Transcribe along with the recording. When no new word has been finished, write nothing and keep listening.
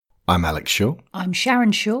I'm Alex Shaw. I'm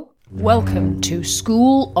Sharon Shaw. Welcome to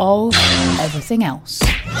School of Everything Else.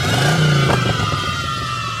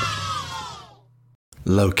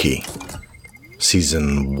 Loki,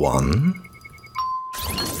 Season 1.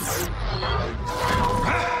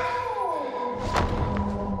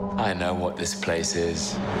 I know what this place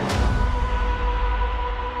is.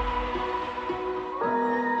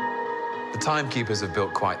 The Timekeepers have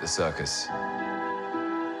built quite the circus.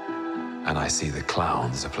 And I see the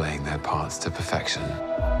clowns are playing their parts to perfection.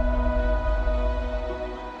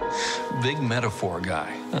 Big metaphor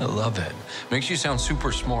guy. I love it. Makes you sound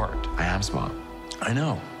super smart. I am smart. I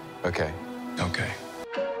know. Okay. Okay.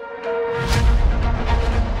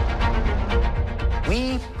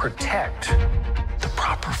 We protect the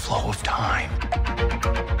proper flow of time.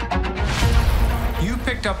 You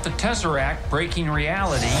picked up the Tesseract, breaking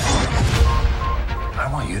reality. I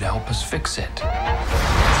want you to help us fix it.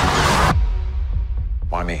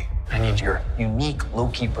 Why me? I need your unique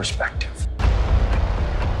Loki perspective.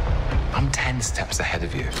 I'm 10 steps ahead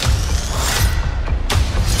of you.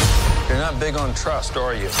 You're not big on trust,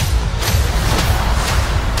 are you?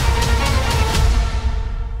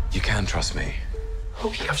 You can trust me.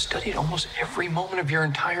 Loki, I've studied almost every moment of your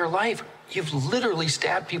entire life. You've literally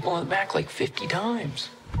stabbed people in the back like 50 times.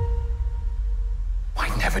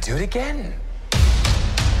 Why never do it again?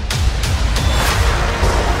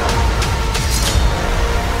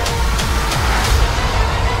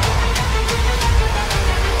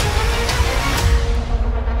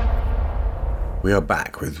 We are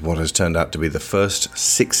back with what has turned out to be the first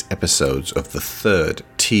 6 episodes of the third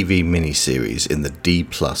TV miniseries in the D+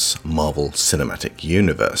 Marvel Cinematic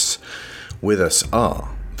Universe. With us are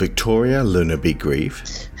Victoria Luna B. Grieve.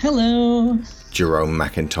 Hello. Jerome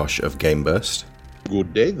McIntosh of Gameburst.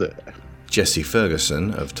 Good day there. Jesse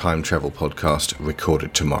Ferguson of time travel podcast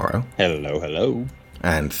Recorded Tomorrow. Hello, hello.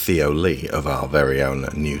 And Theo Lee of our very own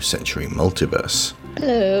New Century Multiverse.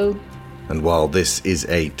 Hello. And while this is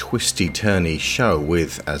a twisty-turny show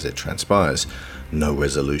with, as it transpires, no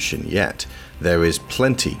resolution yet, there is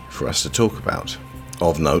plenty for us to talk about.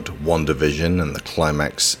 Of note, WandaVision and the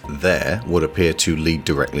climax there would appear to lead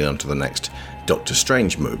directly onto the next Doctor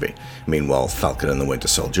Strange movie. Meanwhile, Falcon and the Winter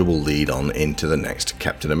Soldier will lead on into the next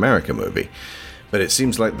Captain America movie. But it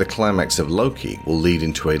seems like the climax of Loki will lead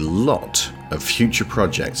into a lot of future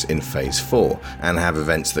projects in Phase 4 and have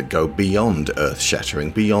events that go beyond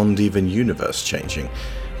earth-shattering, beyond even universe-changing,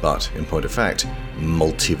 but, in point of fact,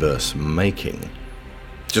 multiverse-making.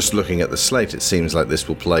 Just looking at the slate, it seems like this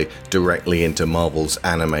will play directly into Marvel's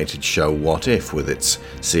animated show What If, with its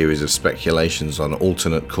series of speculations on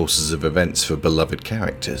alternate courses of events for beloved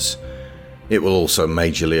characters. It will also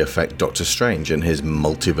majorly affect Doctor Strange and his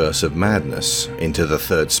multiverse of madness into the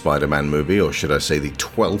third Spider-Man movie, or should I say the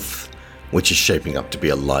 12th, which is shaping up to be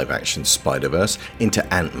a live-action Spider-Verse, into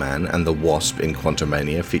Ant-Man and the Wasp in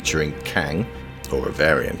Quantumania featuring Kang, or a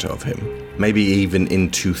variant of him, maybe even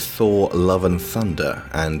into Thor Love and Thunder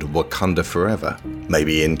and Wakanda Forever,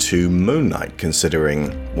 maybe into Moon Knight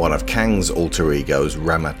considering one of Kang's alter egos,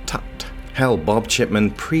 Rama-Tut. Hell, Bob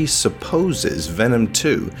Chipman presupposes Venom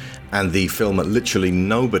 2, and the film that literally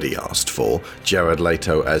nobody asked for, Jared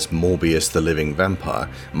Leto as Morbius the Living Vampire,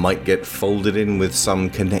 might get folded in with some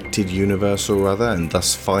connected universe or other and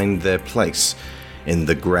thus find their place in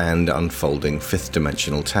the grand unfolding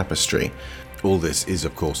fifth-dimensional tapestry. All this is,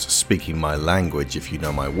 of course, speaking my language if you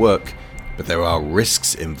know my work, but there are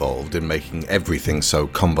risks involved in making everything so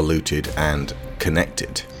convoluted and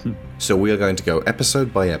connected. So we are going to go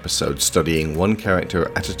episode by episode, studying one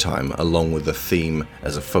character at a time along with a theme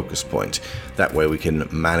as a focus point. That way we can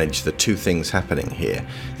manage the two things happening here.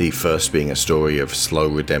 The first being a story of slow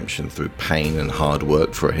redemption through pain and hard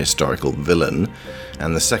work for a historical villain,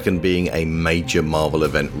 and the second being a major Marvel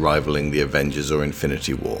event rivaling the Avengers or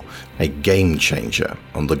Infinity War. A game changer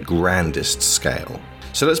on the grandest scale.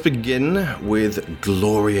 So let's begin with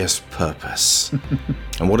Glorious Purpose.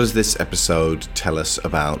 And what does this episode tell us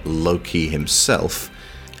about Loki himself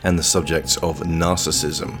and the subjects of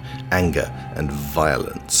narcissism, anger, and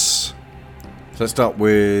violence? So let's start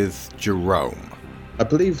with Jerome. I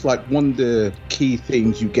believe one of the key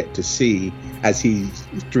things you get to see as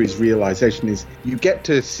through his realization is you get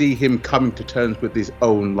to see him coming to terms with his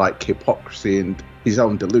own hypocrisy and his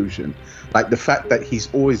own delusion. The fact that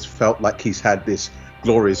he's always felt like he's had this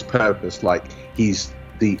glorious purpose, he's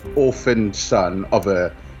the orphaned son of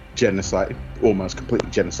a almost completely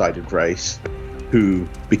genocided race, who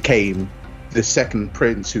became the second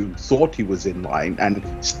prince who thought he was in line and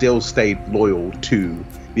still stayed loyal to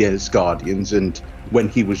the Asgardians, and when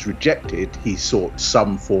he was rejected, he sought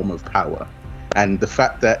some form of power. And the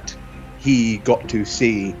fact that he got to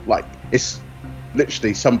see, like, it's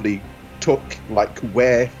literally somebody took, like,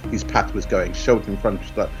 where his path was going, showed him in front of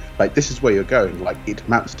stuff, like, this is where you're going, like, it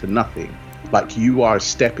amounts to nothing. Like, you are a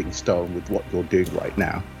stepping stone with what you're doing right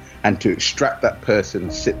now. And to extract that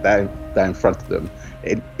person, sit down in front of them,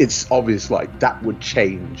 it's obvious, like, that would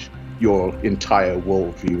change your entire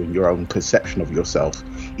worldview and your own perception of yourself,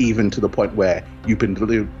 even to the point where you've been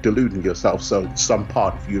deluding yourself. So some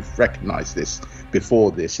part of you've recognized this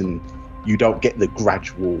before this, and you don't get the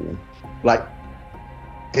gradual, like,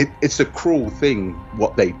 it's a cruel thing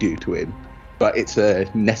what they do to him, but it's a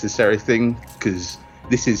necessary thing because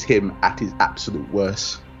this is him at his absolute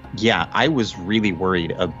worst. Yeah, I was really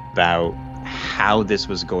worried about how this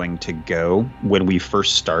was going to go when we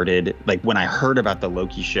first started, like when I heard about the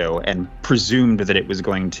Loki show and presumed that it was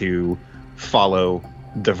going to follow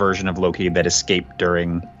the version of Loki that escaped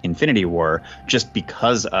during Infinity War, just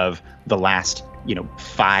because of the last,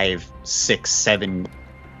 5, 6, 7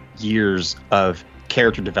 years of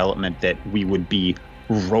character development that we would be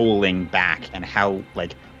rolling back, and how,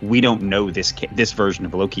 like, we don't know this version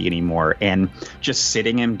of Loki anymore, and just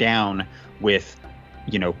sitting him down with,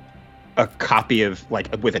 a copy of,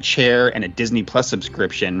 like, with a chair and a Disney Plus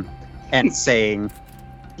subscription and saying,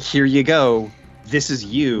 here you go, this is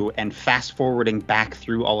you, and fast forwarding back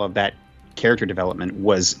through all of that character development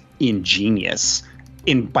was ingenious.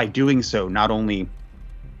 By doing so, not only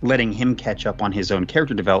letting him catch up on his own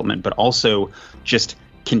character development, but also just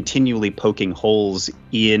continually poking holes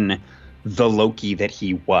in the Loki that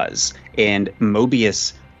he was. And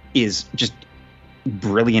Mobius is just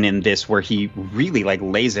brilliant in this, where he really, like,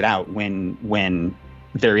 lays it out when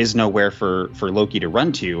there is nowhere for Loki to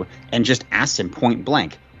run to, and just asks him point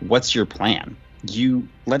blank, what's your plan?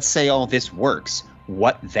 Let's say all this works,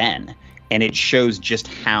 what then? And it shows just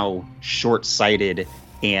how short-sighted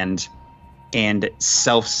and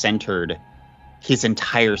self-centered his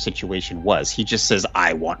entire situation was. He just says,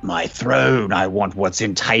 I want my throne, I want what's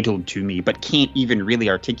entitled to me, but can't even really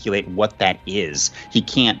articulate what that is. He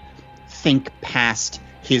can't think past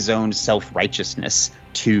his own self-righteousness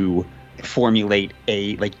to formulate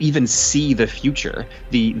even see the future.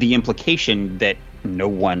 The implication that no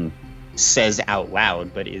one says out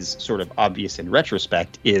loud, but is sort of obvious in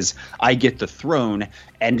retrospect, is I get the throne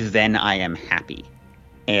and then I am happy.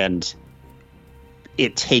 And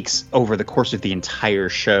it takes, over the course of the entire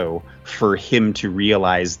show, for him to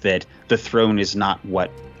realize that the throne is not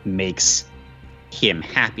what makes him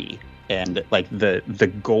happy. And, like,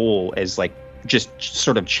 the goal is, like, just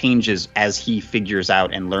sort of changes as he figures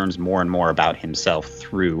out and learns more and more about himself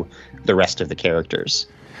through the rest of the characters.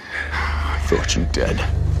 I thought you dead.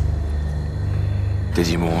 Did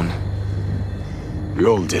you mourn? We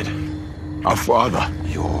all did. Our father.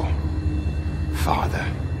 Your father.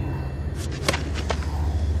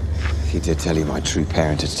 He did tell you my true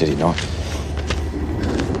parentage, did he not?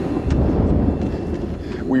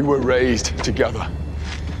 We were raised together.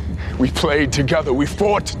 We played together. We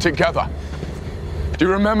fought together. Do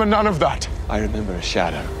you remember none of that? I remember a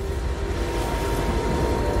shadow.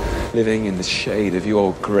 Living in the shade of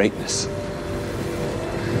your greatness.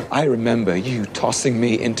 I remember you tossing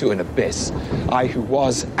me into an abyss. I who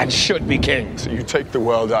was and should be king. So you take the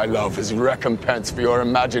world I love as recompense for your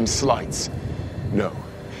imagined slights? No.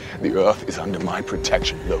 The Earth is under my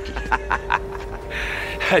protection, Loki.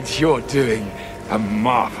 And you're doing a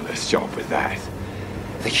marvelous job with that.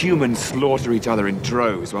 The humans slaughter each other in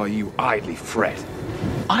droves while you idly fret.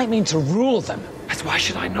 I mean to rule them. That's why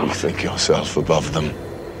should I not? You think yourself above them?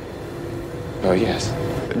 Oh, yes.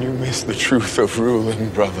 Then you miss the truth of ruling,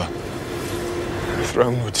 brother. The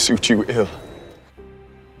throne would suit you ill.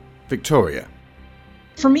 Victoria.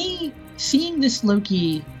 For me, seeing this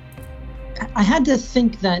Loki, I had to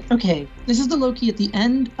think that, okay, this is the Loki at the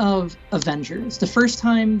end of Avengers, the first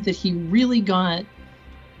time that he really got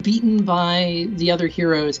beaten by the other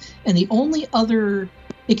heroes, and the only other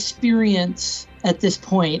experience at this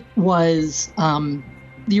point was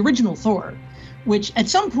the original Thor, which at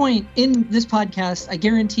some point in this podcast, I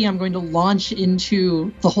guarantee I'm going to launch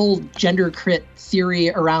into the whole gender crit theory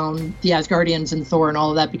around the Asgardians and Thor and all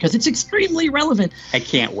of that, because it's extremely relevant. I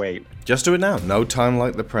can't wait. Just do it now. No time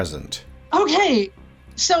like the present. Okay,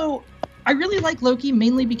 so I really like Loki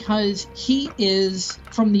mainly because he is,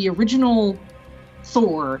 from the original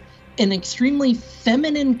Thor, an extremely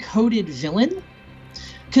feminine-coded villain.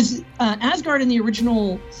 Because Asgard in the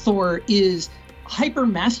original Thor is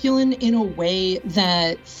hyper-masculine in a way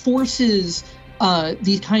that forces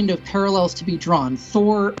these kind of parallels to be drawn.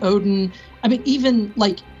 Thor, Odin, I mean, even,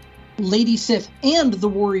 like, Lady Sif and the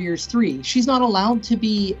Warriors 3. She's not allowed to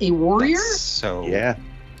be a warrior. So yeah.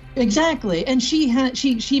 Exactly, and she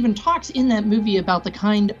even talks in that movie about the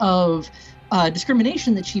kind of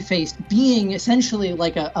discrimination that she faced, being essentially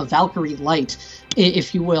like a Valkyrie light,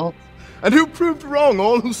 if you will. And who proved wrong?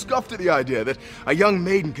 All who scoffed at the idea that a young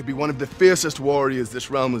maiden could be one of the fiercest warriors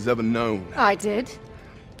this realm has ever known. I did.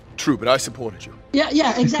 True, but I supported you.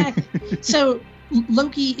 Yeah, exactly. So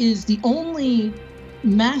Loki is the only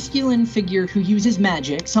masculine figure who uses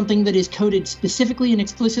magic, something that is coded specifically and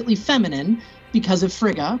explicitly feminine because of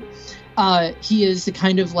Frigga. He is the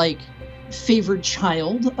kind of like favored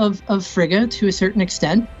child of Frigga to a certain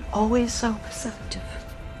extent. Always so perceptive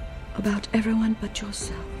about everyone but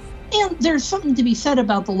yourself. And there's something to be said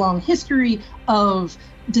about the long history of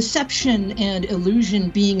deception and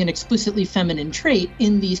illusion being an explicitly feminine trait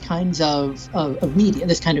in these kinds of media,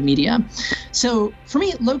 this kind of media. So for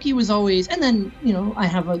me, Loki was always, and then, I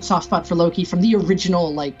have a soft spot for Loki from the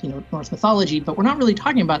original, Norse mythology, but we're not really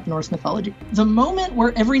talking about Norse mythology. The moment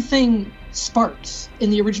where everything sparks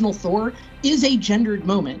in the original Thor is a gendered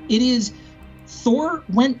moment. It is Thor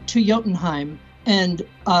went to Jotunheim, and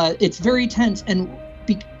it's very tense, and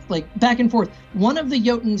back and forth. One of the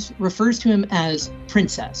Jotuns refers to him as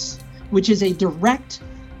princess, which is a direct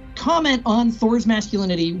comment on Thor's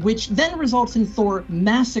masculinity, which then results in Thor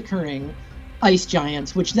massacring ice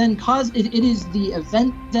giants, which then it is the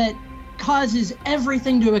event that causes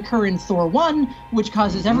everything to occur in Thor 1, which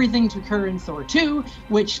causes everything to occur in Thor 2,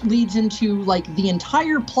 which leads into the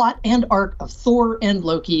entire plot and arc of Thor and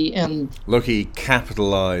Loki. And Loki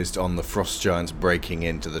capitalized on the frost giants breaking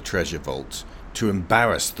into the treasure vault to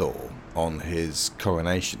embarrass Thor on his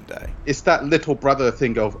coronation day. It's that little brother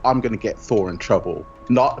thing of, I'm going to get Thor in trouble.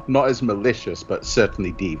 Not as malicious, but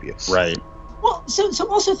certainly devious. Right. Well, so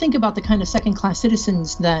also think about the kind of second-class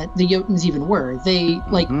citizens that the Jotuns even were. They,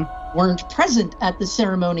 weren't present at the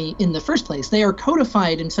ceremony in the first place. They are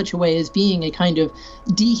codified in such a way as being a kind of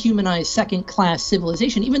dehumanized second-class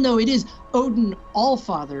civilization, even though it is Odin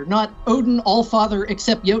Allfather, not Odin Allfather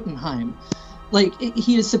except Jotunheim.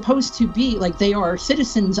 He is supposed to be, they are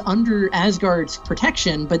citizens under Asgard's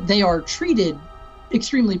protection, but they are treated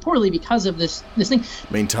extremely poorly because of this thing.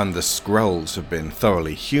 Meantime, the Skrulls have been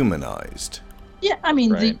thoroughly humanized. Yeah, I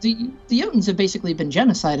mean, Right. the Jotuns have basically been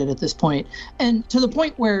genocided at this point. And to the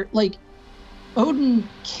point where, Odin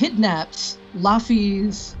kidnaps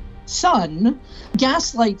Laufey's son,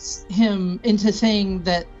 gaslights him into saying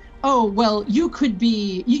that, oh, well, you could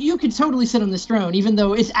totally sit on this throne, even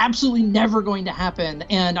though it's absolutely never going to happen,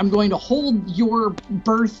 and I'm going to hold your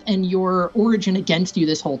birth and your origin against you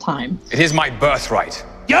this whole time. It is my birthright.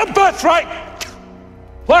 Your birthright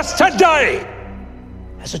was to die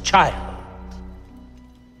as a child,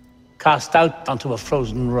 cast out onto a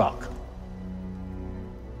frozen rock.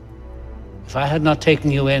 If I had not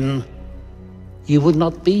taken you in, you would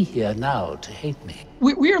not be here now to hate me.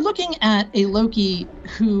 We are looking at a Loki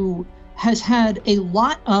who has had a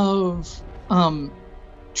lot of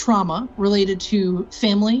trauma related to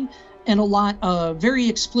family and a lot of very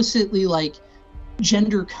explicitly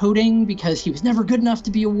gender coding, because he was never good enough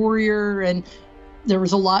to be a warrior, and there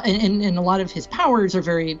was a lot, and a lot of his powers are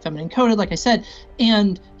very feminine coded, like I said,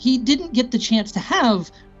 and he didn't get the chance to have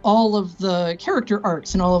all of the character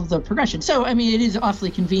arcs and all of the progression. So, I mean, it is awfully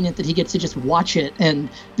convenient that he gets to just watch it and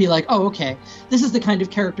be like, oh, okay, this is the kind of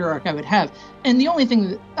character arc I would have. And the only thing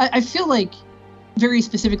that I feel like very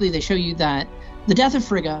specifically they show you that the death of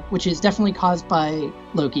Frigga, which is definitely caused by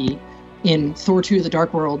Loki in Thor 2: The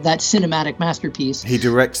Dark World, that cinematic masterpiece. He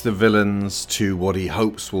directs the villains to what he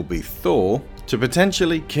hopes will be Thor to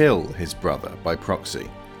potentially kill his brother by proxy,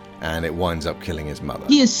 and it winds up killing his mother.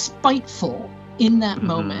 He is spiteful in that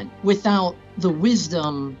moment without the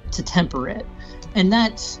wisdom to temper it. And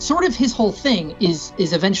that's sort of his whole thing, is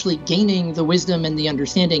eventually gaining the wisdom and the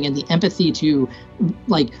understanding and the empathy to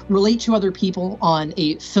relate to other people on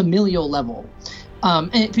a familial level.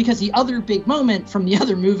 And because the other big moment from the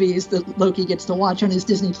other movies that Loki gets to watch on his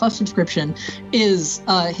Disney Plus subscription is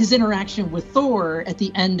his interaction with Thor at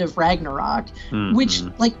the end of Ragnarok, which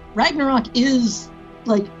Ragnarok is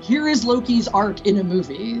here is Loki's arc in a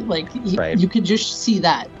movie. You could just see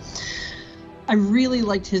that. I really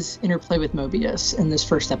liked his interplay with Mobius in this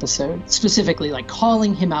first episode, specifically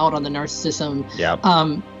calling him out on the narcissism. Yeah.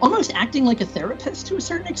 Almost acting like a therapist to a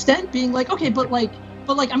certain extent, being okay, but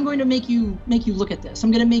I'm going to make you look at this. I'm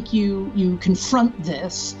going to make you confront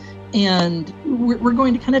this, and we're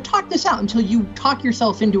going to kind of talk this out until you talk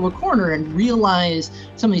yourself into a corner and realize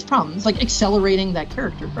some of these problems, accelerating that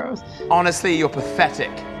character growth. Honestly, you're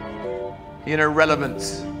pathetic. An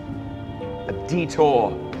irrelevance. A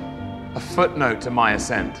detour. A footnote to my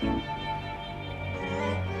ascent. You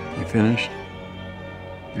finished?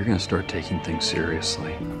 you're gonna start taking things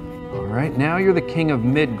seriously. All right, now you're the king of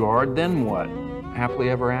Midgard, then what? Happily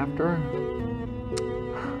ever after?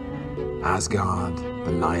 Asgard,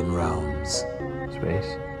 the 9 realms.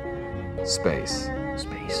 Space? Space.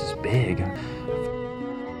 Space is big.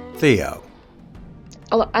 Theo.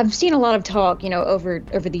 I've seen a lot of talk, over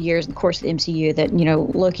the years in the course of the MCU that,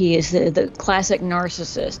 Loki is the classic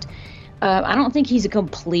narcissist. I don't think he's a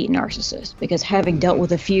complete narcissist, because having dealt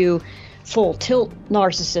with a few full tilt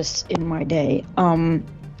narcissists in my day,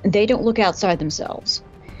 they don't look outside themselves.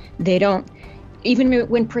 They don't, even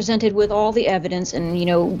when presented with all the evidence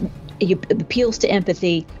and, appeals to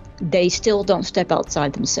empathy, they still don't step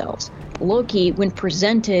outside themselves. Loki, when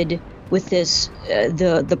presented with this,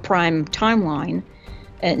 the Prime timeline,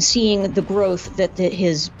 and seeing the growth that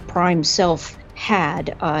his Prime self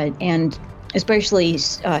had, and especially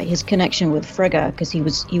his connection with Frigga, because he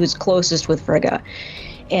was closest with Frigga,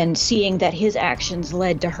 and seeing that his actions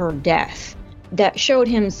led to her death, that showed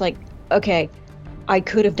him, it's like, okay, I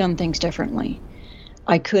could have done things differently.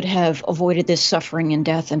 I could have avoided this suffering and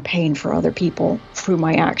death and pain for other people through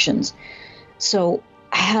my actions. So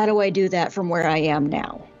how do I do that from where I am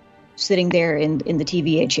now, sitting there in the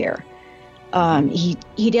TVA chair?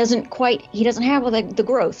 He doesn't have the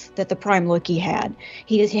growth that the Prime Loki had.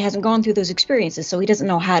 He hasn't gone through those experiences, so he doesn't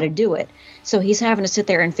know how to do it. So he's having to sit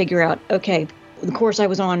there and figure out, okay, the course I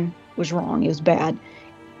was on was wrong. It was bad.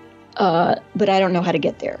 But I don't know how to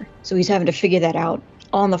get there. So he's having to figure that out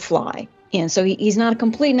on the fly. And so he's not a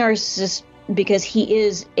complete narcissist, because he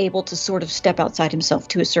is able to sort of step outside himself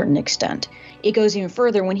to a certain extent. It goes even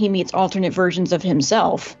further when he meets alternate versions of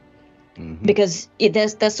himself, because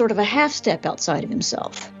that's sort of a half step outside of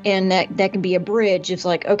himself. And that can be a bridge. It's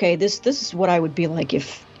like, okay, this is what I would be like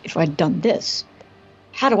if I'd done this.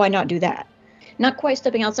 How do I not do that? Not quite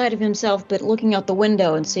stepping outside of himself, but looking out the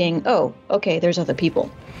window and seeing, oh, okay, there's other people.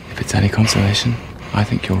 If it's any consolation, I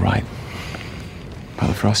think you're right. About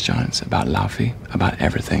the Frost Giants, about Laufey, about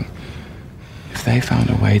everything. If they found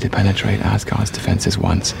a way to penetrate Asgard's defenses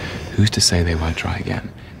once, who's to say they won't try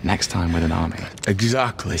again? Next time with an army.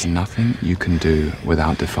 Exactly. There's nothing you can do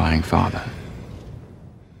without defying Father.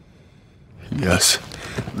 Yes,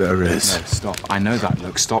 there is. No, stop. I know that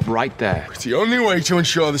look. Stop right there. It's the only way to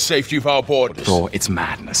ensure the safety of our borders. Thor, it's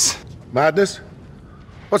madness. Madness?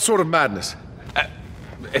 What sort of madness?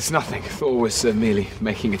 It's nothing. Thor was merely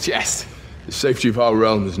making a jest. The safety of our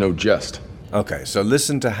realm is no jest. Okay, so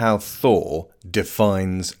listen to how Thor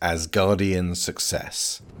defines Asgardian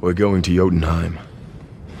success. We're going to Jotunheim.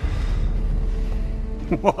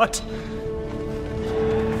 What?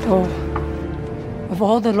 Thor, of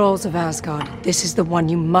all the laws of Asgard, this is the one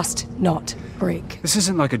you must not break. This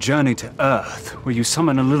isn't like a journey to Earth, where you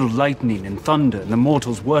summon a little lightning and thunder and the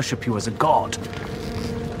mortals worship you as a god.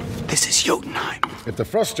 This is Jotunheim. If the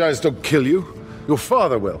Frost Giants don't kill you, your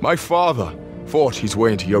father will. My father fought his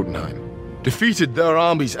way into Jotunheim, defeated their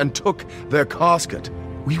armies, and took their casket.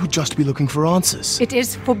 We would just be looking for answers. It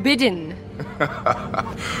is forbidden.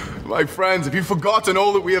 My friends, have you forgotten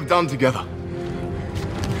all that we have done together?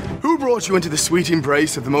 Who brought you into the sweet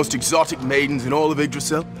embrace of the most exotic maidens in all of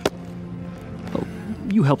Yggdrasil? Oh,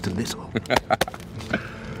 you helped a little.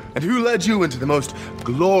 And who led you into the most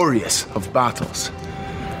glorious of battles?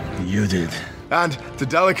 You did. And to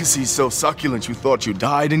delicacies so succulent you thought you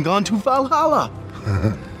died and gone to Valhalla.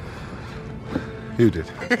 You did.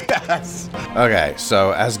 Yes. Okay,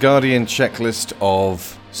 so Asgardian checklist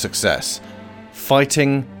of success.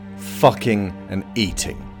 Fighting, fucking, and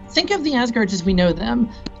eating. Think of the Asgards as we know them.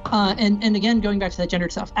 And again, going back to that gender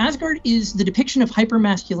stuff, Asgard is the depiction of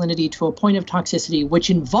hypermasculinity to a point of toxicity, which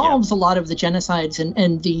involves a lot of the genocides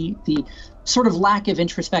and the sort of lack of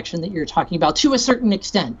introspection that you're talking about to a certain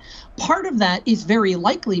extent. Part of that is very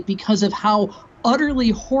likely because of how utterly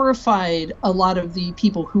horrified a lot of the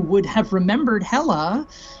people who would have remembered Hela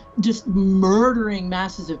just murdering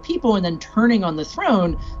masses of people and then turning on the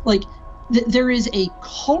throne. Like, there is a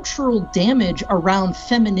cultural damage around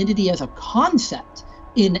femininity as a concept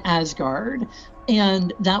in Asgard.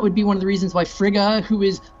 And that would be one of the reasons why Frigga, who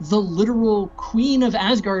is the literal queen of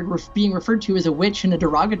Asgard, being referred to as a witch in a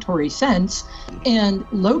derogatory sense, and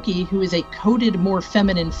Loki, who is a coded, more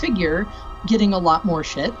feminine figure, getting a lot more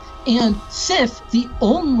shit, and Sif, the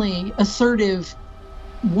only assertive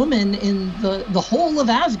woman in the whole of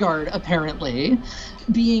Asgard, apparently,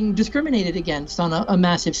 being discriminated against on a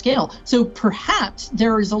massive scale. So perhaps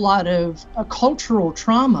there is a lot of cultural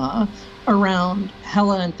trauma around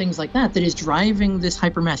Hela and things like that is driving this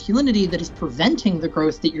hypermasculinity that is preventing the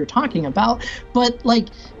growth that you're talking about. But like,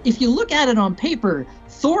 if you look at it on paper,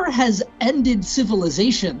 Thor has ended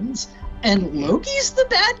civilizations and Loki's the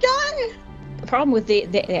bad guy? problem with the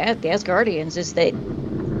Asgardians is that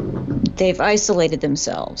they've isolated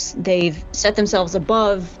themselves. They've set themselves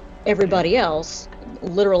above everybody else,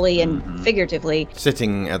 literally and figuratively.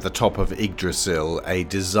 Sitting at the top of Yggdrasil, a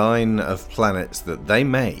design of planets that they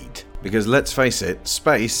made. Because let's face it,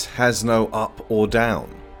 space has no up or down.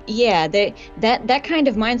 Yeah, that kind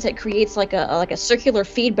of mindset creates like a circular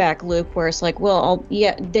feedback loop where it's like, well,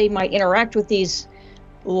 they might interact with these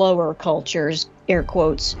lower cultures, air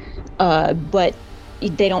quotes, but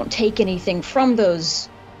they don't take anything from those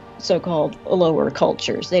so-called lower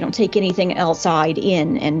cultures. They don't take anything outside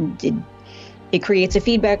in, and it creates a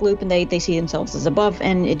feedback loop, and they see themselves as above,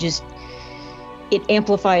 and it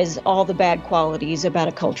amplifies all the bad qualities about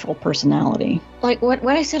a cultural personality. Like what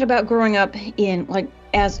I said about growing up in like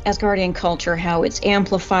Asgardian culture, how it's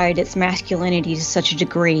amplified its masculinity to such a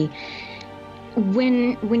degree.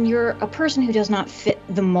 When you're a person who does not fit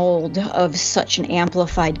the mold of such an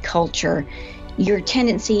amplified culture, your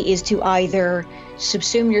tendency is to either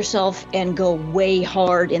subsume yourself and go way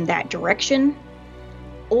hard in that direction,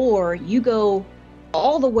 or you go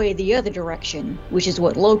all the way the other direction, which is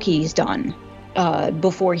what Loki's done.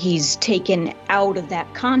 Before he's taken out of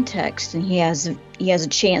that context, and he has a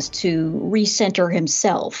chance to recenter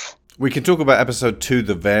himself. We can talk about episode 2,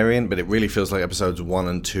 The Variant, but it really feels like episodes 1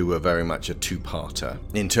 and 2 are very much a two-parter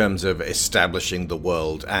in terms of establishing the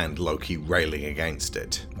world and Loki railing against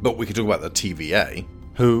it. But we can talk about the TVA,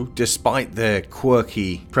 who, despite their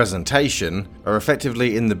quirky presentation, are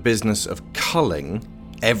effectively in the business of culling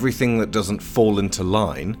everything that doesn't fall into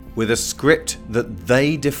line with a script that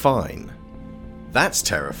they define. That's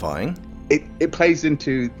terrifying. It plays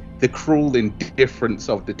into the cruel indifference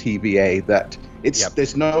of the TVA that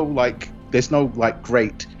there's no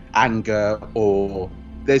great anger, or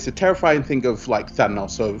there's a terrifying thing of like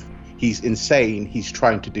Thanos of he's insane, he's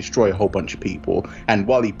trying to destroy a whole bunch of people, and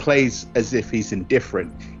while he plays as if he's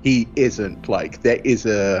indifferent, he isn't. Like there is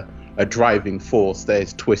a driving force that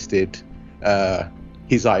has twisted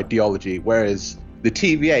his ideology, whereas the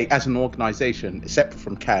TVA as an organization, separate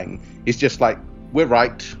from Kang, is just like, we're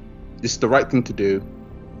right, this is the right thing to do.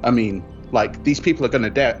 I mean, like, these people are going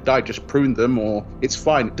to die, just prune them, or it's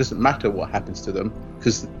fine, it doesn't matter what happens to them,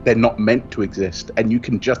 because they're not meant to exist, and you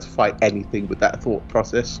can justify anything with that thought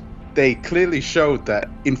process. They clearly showed that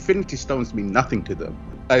Infinity Stones mean nothing to them.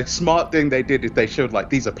 A smart thing they did is they showed, like,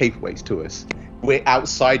 these are paperweights to us. We're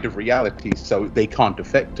outside of reality, so they can't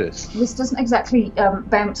affect us. This doesn't exactly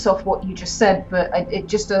bounce off what you just said, but it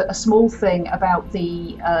just a small thing about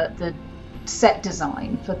the set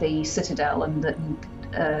design for the Citadel and the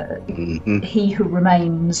He Who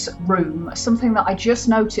Remains room. Something that I just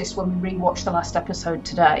noticed when we rewatched the last episode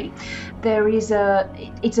today. It's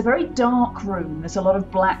a very dark room. There's a lot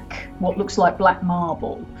of what looks like black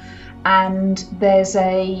marble. And there's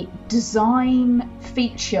a design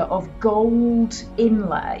feature of gold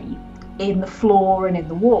inlay in the floor and in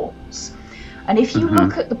the walls. And if you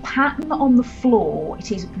look at the pattern on the floor,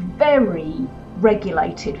 it is very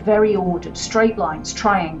regulated, very ordered, straight lines,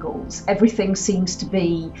 triangles. Everything seems to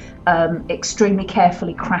be extremely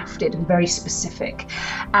carefully crafted and very specific.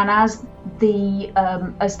 And as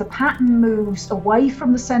the pattern moves away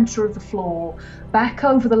from the center of the floor, back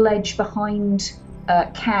over the ledge behind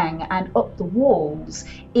Kang and up the walls,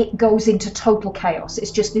 it goes into total chaos.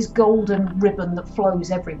 It's just this golden ribbon that flows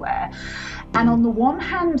everywhere. And on the one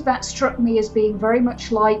hand, that struck me as being very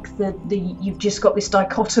much like you've just got this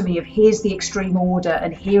dichotomy of here's the extreme order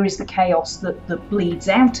and here is the chaos that bleeds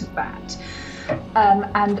out of that.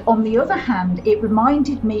 And on the other hand, it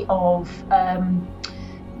reminded me of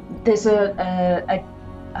there's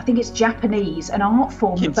I think it's Japanese, an art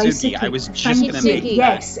form that basically... I was just going to make that.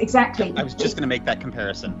 Yes, exactly. I was just going to make that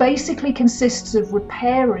comparison. Basically consists of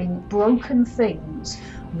repairing broken things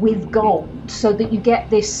with gold so that you get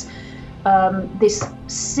this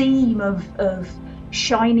seam of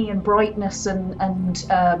shiny and brightness and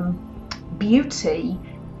beauty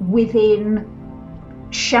within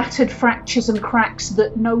shattered fractures and cracks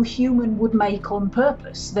that no human would make on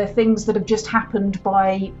purpose. They're things that have just happened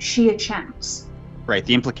by sheer chance. Right,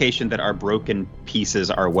 the implication that our broken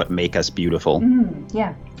pieces are what make us beautiful.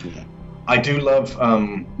 Yeah. I do love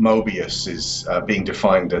Mobius is being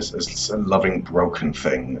defined as loving broken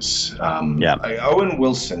things. Owen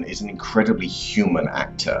Wilson is an incredibly human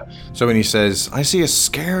actor. So when he says, I see a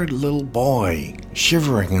scared little boy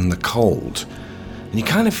shivering in the cold, and you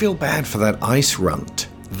kind of feel bad for that ice runt.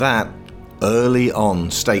 That early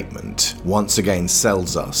on statement once again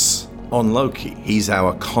sells us on Loki. He's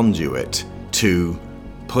our conduit to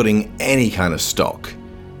putting any kind of stock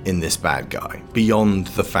in this bad guy, beyond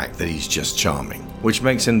the fact that he's just charming. which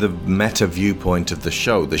makes him the meta viewpoint of the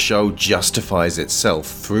show. The show justifies itself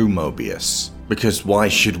through Mobius, because why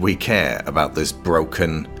should we care about this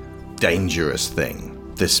broken, dangerous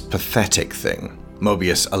thing, this pathetic thing?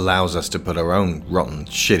 Mobius allows us to put our own rotten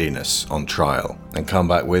shittiness on trial and come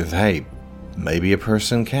back with, hey, maybe a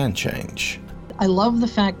person can change. I love the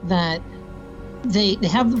fact that they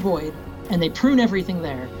have the void and they prune everything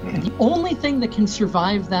there. And the only thing that can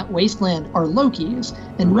survive that wasteland are Lokis.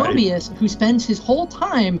 And Mobius, who spends his whole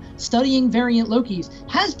time studying variant Lokis,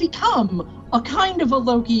 has become a kind of a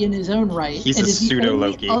Loki in his own right. He's and a is the pseudo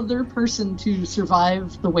only Loki. other person to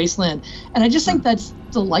survive the wasteland. And I just think that's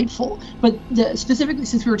delightful. But specifically,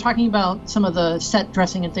 since we were talking about some of the set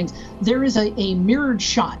dressing and things, there is a mirrored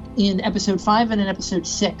shot in episode 5 and in episode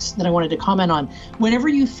 6 that I wanted to comment on. Whenever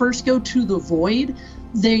you first go to the void,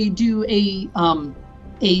 they do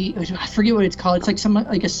I forget what it's called. It's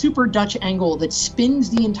like a super Dutch angle that spins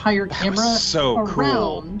the entire camera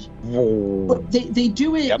around. Cool. But they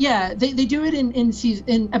do it, they do it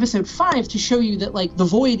in episode 5 to show you that like the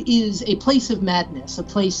void is a place of madness, a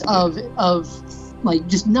place of like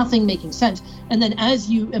just nothing making sense. And then as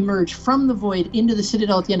you emerge from the void into the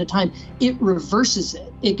Citadel at the end of time, it reverses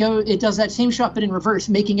it. It does that same shot but in reverse,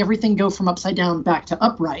 making everything go from upside down back to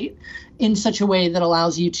upright in such a way that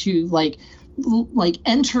allows you to like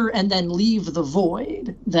enter and then leave the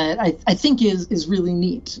void. That I think is really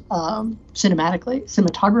neat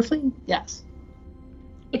cinematographically. Yes,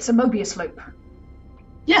 it's a Mobius loop.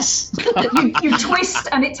 Yes. you twist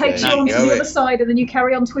and it takes you onto the other side, and then you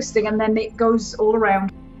carry on twisting and then it goes all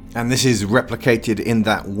around. And this is replicated in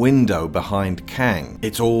that window behind Kang.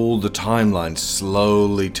 It's all the timelines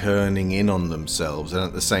slowly turning in on themselves, and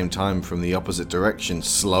at the same time from the opposite direction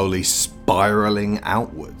slowly spiraling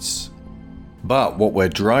outwards. But what we're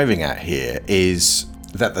driving at here is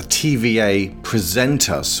that the TVA present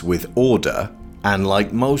us with order, and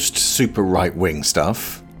like most super right-wing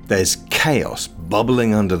stuff, there's chaos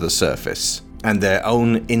bubbling under the surface, and their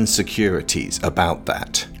own insecurities about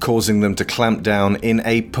that, causing them to clamp down in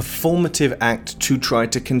a performative act to try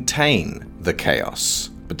to contain the chaos.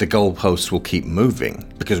 But the goalposts will keep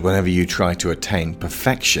moving, because whenever you try to attain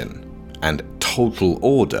perfection and total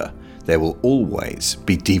order, there will always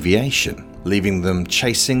be deviation, leaving them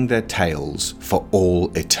chasing their tails for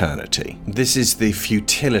all eternity. This is the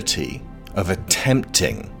futility of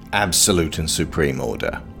attempting absolute and supreme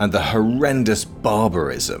order, and the horrendous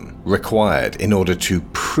barbarism required in order to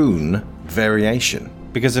prune variation.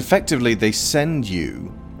 Because effectively they send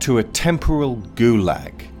you to a temporal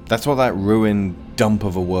gulag. That's what that ruined dump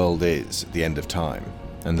of a world is at the end of time.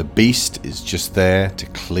 And the beast is just there to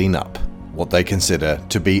clean up what they consider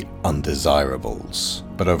to be undesirables.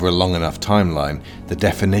 But over a long enough timeline, the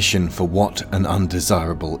definition for what an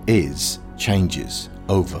undesirable is changes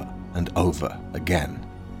over and over again,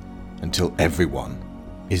 until everyone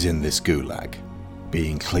is in this gulag,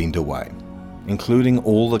 being cleaned away, including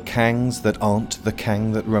all the Kangs that aren't the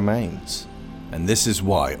Kang that remains. And this is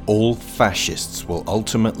why all fascists will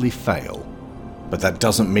ultimately fail, but that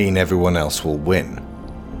doesn't mean everyone else will win.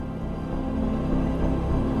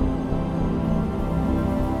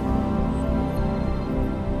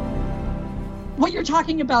 What you're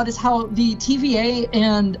talking about is how the TVA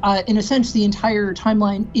and, in a sense, the entire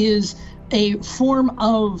timeline is a form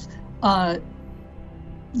of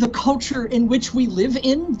the culture in which we live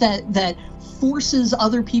in that forces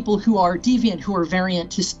other people who are deviant, who are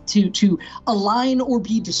variant, to align or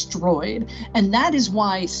be destroyed. And that is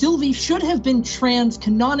why Sylvie should have been trans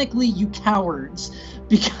canonically, you cowards,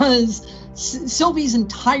 because Sylvie's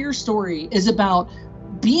entire story is about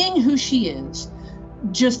being who she is,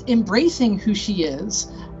 just embracing who she is,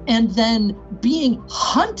 and then being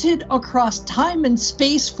hunted across time and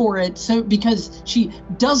space for it, so because she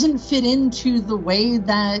doesn't fit into the way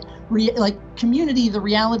that community, the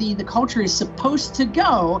reality, the culture is supposed to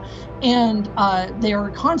go, and they are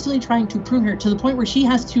constantly trying to prune her to the point where she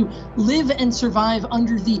has to live and survive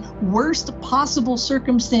under the worst possible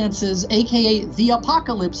circumstances, aka the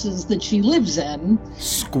apocalypses that she lives in,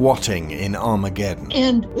 squatting in Armageddon,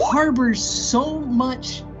 and harbors so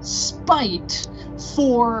much spite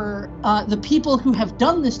for the people who have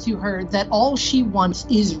done this to her that all she wants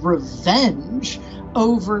is revenge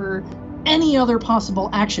over any other possible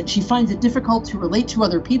action. She finds it difficult to relate to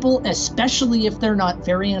other people, especially if they're not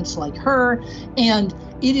variants like her, and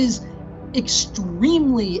it is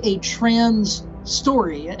extremely a trans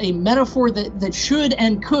story, a metaphor that should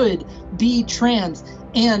and could be trans,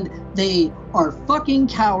 and they are fucking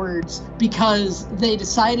cowards because they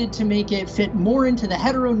decided to make it fit more into the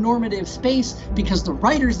heteronormative space because the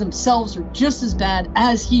writers themselves are just as bad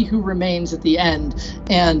as He Who Remains at the end,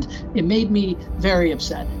 and it made me very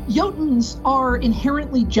upset. Jotuns are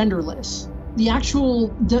inherently genderless.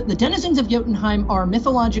 The denizens of Jotunheim are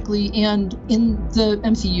mythologically and in the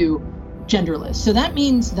MCU genderless. So that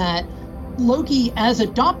means that Loki, as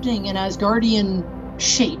adopting an Asgardian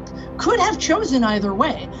shape, could have chosen either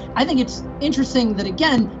way. I think it's interesting that,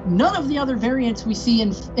 again, none of the other variants we see in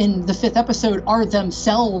the 5th episode are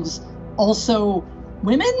themselves also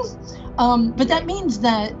women. But that means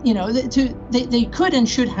that, they could and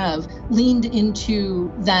should have leaned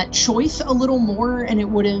into that choice a little more, and it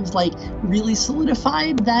would have really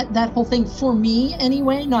solidified that whole thing for me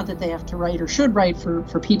anyway. Not that they have to write or should write for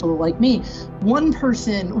people like me. One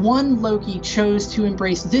Loki chose to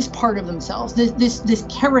embrace this part of themselves, this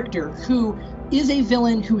character who is a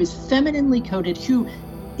villain, who is femininely coded, who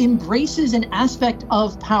embraces an aspect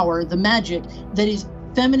of power, the magic, that is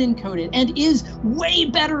feminine coded and is way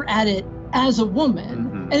better at it as a woman.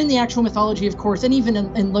 Mm-hmm. And in the actual mythology, of course, and even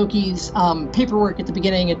in Loki's paperwork at the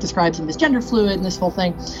beginning, it describes him as gender fluid and this whole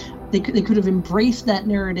thing. They could have embraced that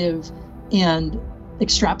narrative and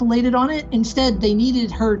extrapolated on it. Instead, they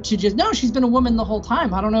needed her to just, no, she's been a woman the whole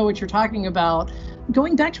time. I don't know what you're talking about.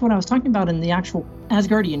 Going back to what I was talking about in the actual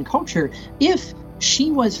Asgardian culture, if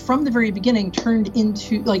she was from the very beginning turned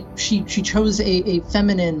into, she chose a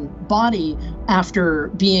feminine body after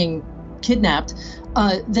being kidnapped,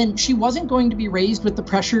 then she wasn't going to be raised with the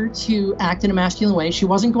pressure to act in a masculine way. She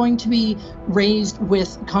wasn't going to be raised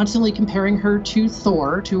with constantly comparing her to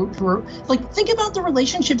Thor. Think about the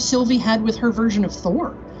relationship Sylvie had with her version of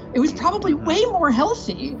Thor. It was probably way more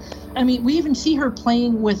healthy. I mean, we even see her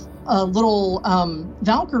playing with a little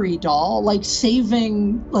Valkyrie doll,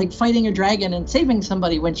 fighting a dragon and saving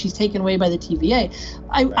somebody when she's taken away by the TVA.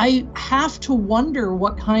 I have to wonder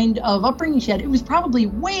what kind of upbringing she had. It was probably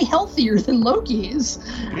way healthier than Loki's.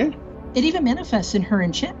 Yeah. It even manifests in her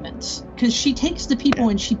enchantments, because she takes the people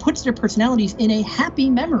and she puts their personalities in a happy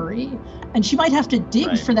memory. And she might have to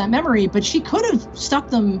dig for that memory, but she could have stuck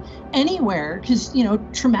them anywhere, because,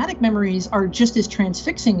 traumatic memories are just as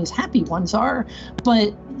transfixing as happy ones are.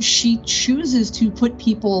 But she chooses to put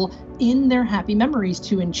people in their happy memories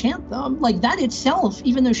to enchant them. That itself,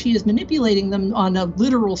 even though she is manipulating them on a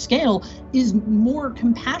literal scale, is more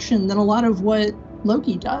compassion than a lot of what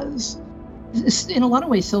Loki does. In a lot of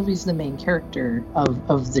ways, Sylvie's the main character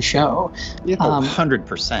of the show.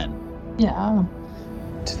 100%. Yeah.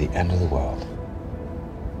 To the end of the world.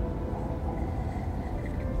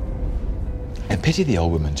 And pity the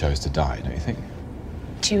old woman chose to die, don't you think?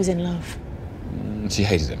 She was in love. She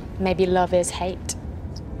hated him. Maybe love is hate.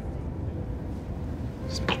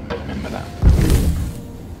 Just remember that.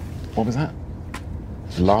 What was that?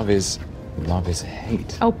 Love is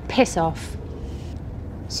hate. Oh, piss off.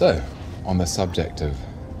 So, on the subject of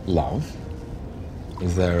love,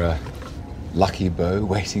 is there a lucky bow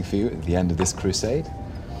waiting for you at the end of this crusade?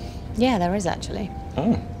 Yeah, there is actually.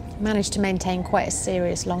 Oh. Managed to maintain quite a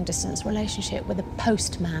serious long-distance relationship with a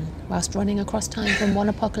postman whilst running across time from one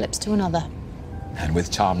apocalypse to another. And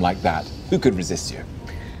with charm like that, who could resist you?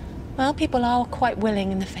 Well, people are quite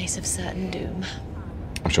willing in the face of certain doom.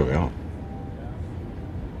 I'm sure we are.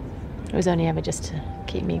 It was only ever just to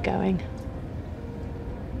keep me going.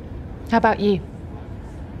 How about you?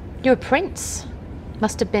 You're a prince.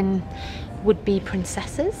 Must have been would-be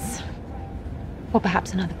princesses? Or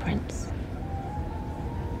perhaps another prince?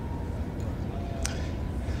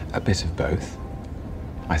 A bit of both.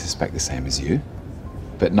 I suspect the same as you.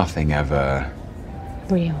 But nothing ever...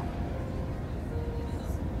 real.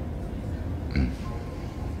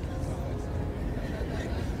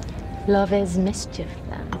 Love is mischief,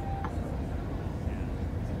 then.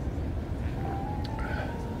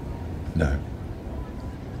 No.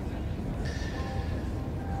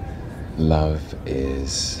 Love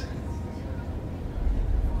is...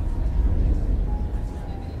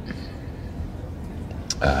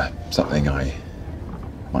 something I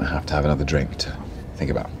might have to have another drink to think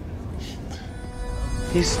about.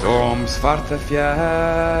 I stormsvarte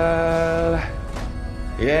fjell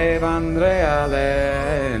jeg vandrer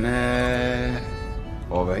alene.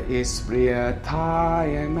 Over isbryet tar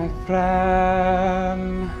jeg meg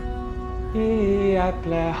frem. I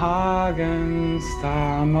eplehagen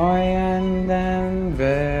står morgen den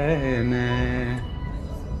vene.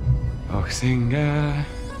 Og synger,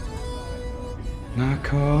 når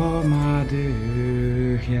kommer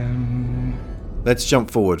du hjem? Let's jump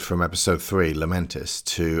forward from episode 3, Lamentis,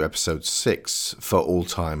 to episode 6, For All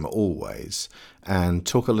Time Always, and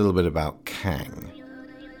talk a little bit about Kang.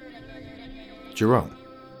 Jerome.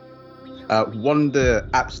 One of the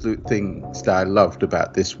absolute things that I loved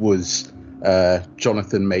about this was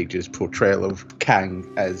Jonathan Major's portrayal of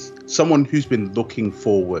Kang as someone who's been looking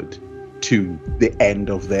forward to the end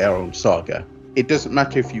of their own saga. It doesn't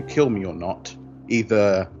matter if you kill me or not.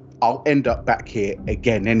 Either I'll end up back here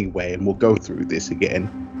again anyway and we'll go through this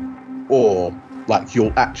again, or like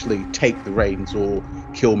you'll actually take the reins or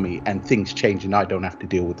kill me and things change and I don't have to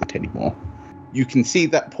deal with it anymore. You can see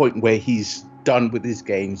that point where he's done with his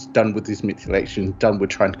games, done with his manipulations, done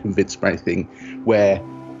with trying to convince me anything, where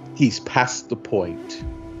he's past the point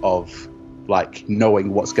of like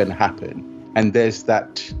knowing what's going to happen. And there's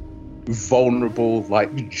that vulnerable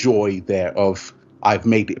like joy there of I've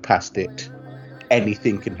made it past it.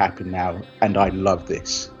 Anything can happen now, and I love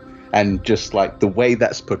this. And just like the way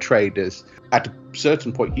that's portrayed as, at a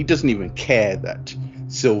certain point, he doesn't even care that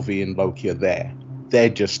Sylvie and Loki are there. They're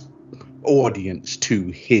just audience to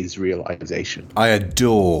his realization. I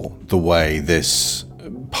adore the way this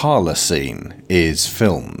parlor scene is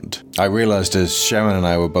filmed. I realized as Sharon and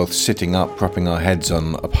I were both sitting up, propping our heads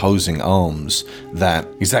on opposing arms, that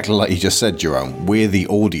exactly like you just said, Jerome, we're the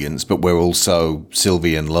audience, but we're also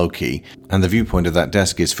Sylvie and Loki. And the viewpoint of that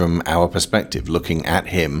desk is from our perspective, looking at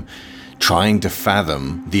him, trying to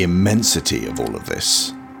fathom the immensity of all of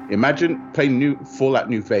this. Imagine playing Fallout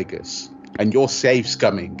New Vegas, and your save's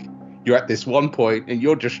coming. You're at this one point, and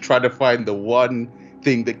you're just trying to find the one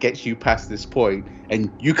thing that gets you past this point, and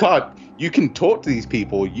you can talk to these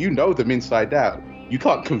people, you know them inside out. You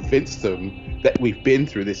can't convince them that we've been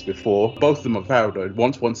through this before. Both of them are vowed.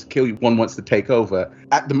 One wants to kill you, one wants to take over.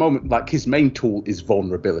 At the moment, like, his main tool is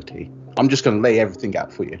vulnerability. I'm just going to lay everything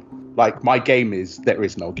out for you. Like, my game is there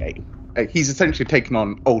is no game. He's essentially taken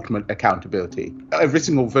on ultimate accountability. Every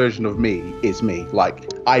single version of me is me. Like,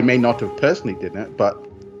 I may not have personally done it, but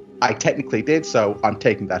I technically did, so I'm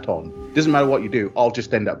taking that on. Doesn't matter what you do, I'll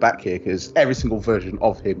just end up back here because every single version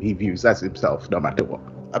of him he views as himself, no matter what.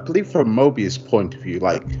 I believe from Mobius' point of view,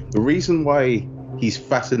 like, the reason why he's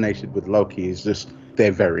fascinated with Loki is just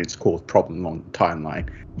their variants cause problem on the timeline.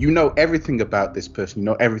 You know everything about this person, you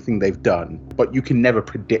know everything they've done, but you can never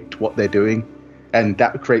predict what they're doing. And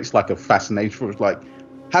that creates like a fascination for us. Like,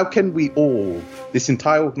 how can we all, this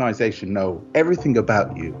entire organization, know everything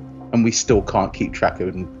about you and we still can't keep track of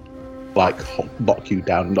it and like lock you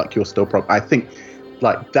down like you're still problem? I think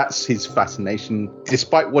like that's his fascination.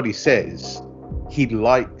 Despite what he says, he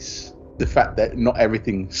likes the fact that not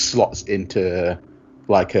everything slots into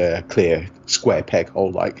like a clear square peg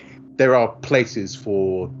hole. Like, there are places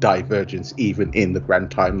for divergence even in the grand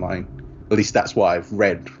timeline. At least that's what I've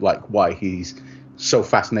read, like why he's so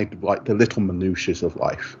fascinated with like the little minutiae of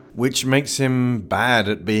life. Which makes him bad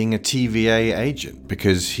at being a TVA agent,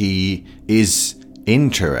 because he is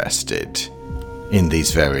interested in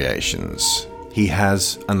these variations. He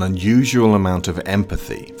has an unusual amount of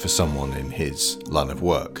empathy for someone in his line of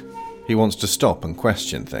work. He wants to stop and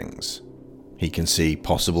question things. He can see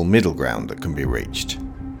possible middle ground that can be reached.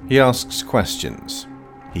 He asks questions.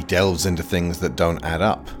 He delves into things that don't add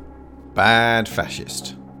up. Bad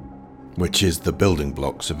fascist. Which is the building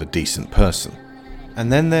blocks of a decent person.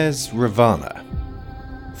 And then there's Ravonna.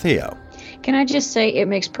 Theo. Can I just say it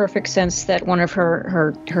makes perfect sense that one of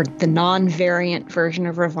the non-variant version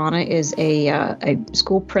of Ravonna is a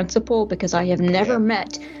school principal, because I have never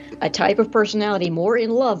met a type of personality more in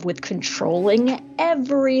love with controlling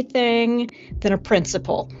everything than a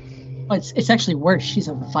principal. It's actually worse. She's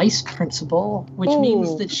a vice principal, which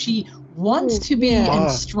means that she wants to be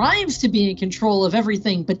and strives to be in control of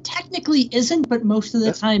everything, but technically isn't, but most of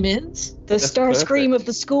the time is. The Starscream of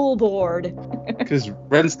the school board. Because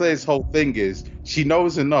Renslay's whole thing is she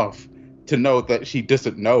knows enough to know that she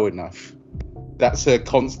doesn't know enough. That's her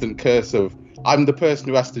constant curse of, I'm the person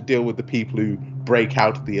who has to deal with the people who break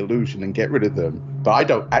out of the illusion and get rid of them, but I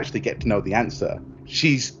don't actually get to know the answer.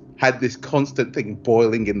 She's had this constant thing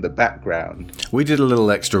boiling in the background. We did a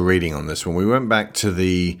little extra reading on this one. We went back to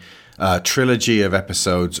the trilogy of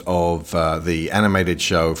episodes of the animated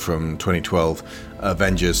show from 2012,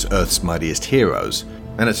 Avengers Earth's Mightiest Heroes.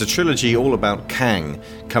 And it's a trilogy all about Kang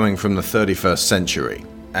coming from the 31st century.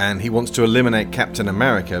 And he wants to eliminate Captain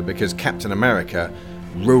America because Captain America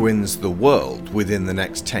ruins the world within the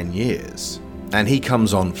next 10 years. And he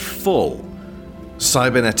comes on full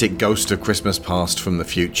cybernetic ghost of Christmas past from the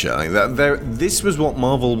future. This was what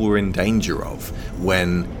Marvel were in danger of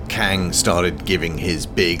when Kang started giving his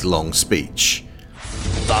big, long speech.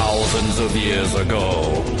 Thousands of years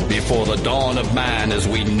ago, before the dawn of man as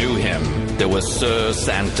we knew him, there was Sir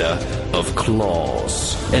Santa of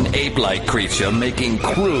Claus, an ape-like creature making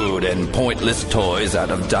crude and pointless toys out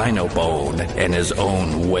of dino bone and his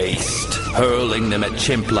own waste, hurling them at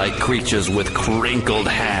chimp-like creatures with crinkled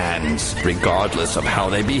hands, regardless of how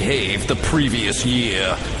they behaved the previous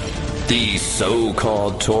year. These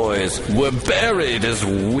so-called toys were buried as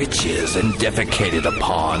witches and defecated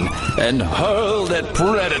upon and hurled at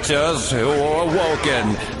predators who were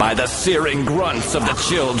awoken by the searing grunts of the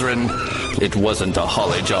children. It wasn't a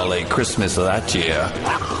holly-jolly Christmas that year,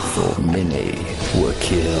 for many were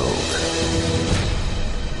killed.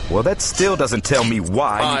 Well, that still doesn't tell me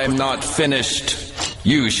why. I'm not finished.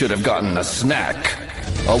 You should have gotten a snack.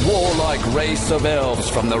 A warlike race of elves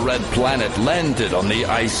from the Red Planet landed on the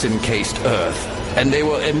ice-encased Earth, and they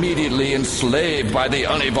were immediately enslaved by the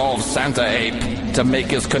unevolved Santa Ape to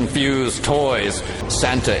make his confused toys.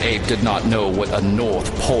 Santa Ape did not know what a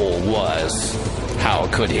North Pole was. How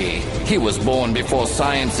could he? He was born before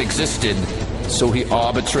science existed, so he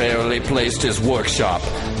arbitrarily placed his workshop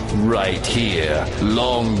right here,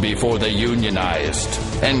 long before they unionized.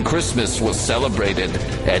 And Christmas was celebrated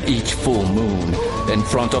at each full moon in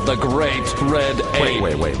front of the great red ape.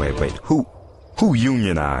 Wait. Who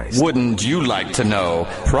unionized? Wouldn't you like to know?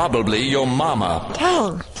 Probably your mama.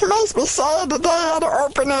 Dang, it makes me sad that they had to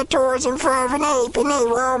open their doors in front of an ape and they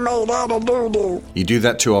were all made out of doo-doo. You do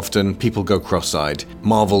that too often, people go cross-eyed.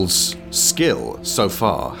 Marvel's skill so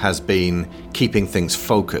far has been keeping things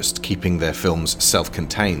focused, keeping their films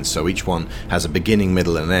self-contained, so each one has a beginning,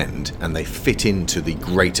 middle, and end, and they fit into the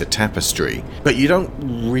greater tapestry. But you don't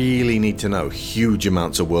really need to know huge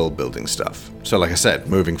amounts of world-building stuff. So like I said,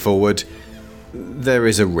 moving forward, there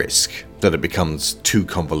is a risk that it becomes too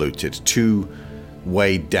convoluted, too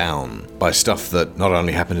weighed down by stuff that not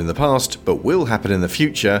only happened in the past, but will happen in the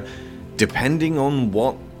future, depending on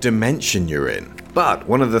what dimension you're in. But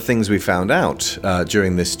one of the things we found out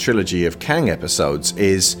during this trilogy of Kang episodes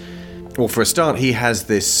is, well, for a start, he has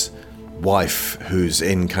this wife who's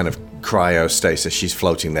in kind of cryostasis. She's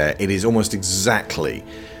floating there. It is almost exactly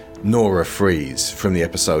Nora Freeze from the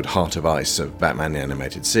episode Heart of Ice of Batman the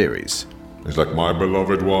Animated Series. It's like my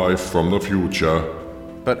beloved wife from the future.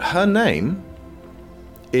 But her name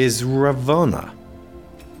is Ravonna,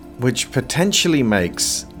 which potentially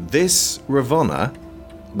makes this Ravonna,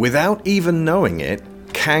 without even knowing it,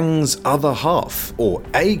 Kang's other half, or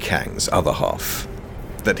a Kang's other half,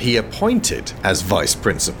 that he appointed as vice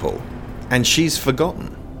principal, and she's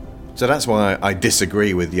forgotten. So that's why I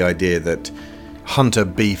disagree with the idea that Hunter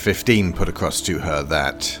B-15 put across to her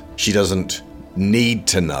that she doesn't need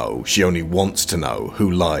to know, she only wants to know who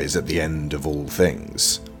lies at the end of all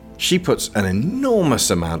things. She puts an enormous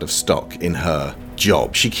amount of stock in her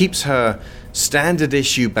job. She keeps her standard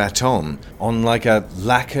issue baton on like a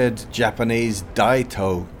lacquered Japanese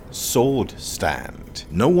Daito sword stand.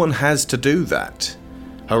 No one has to do that.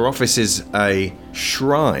 Her office is a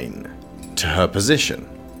shrine to her position.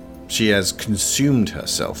 She has consumed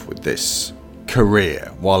herself with this career,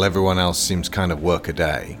 while everyone else seems kind of work a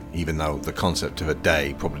day, even though the concept of a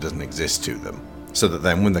day probably doesn't exist to them. So that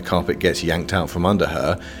then when the carpet gets yanked out from under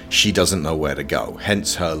her, she doesn't know where to go.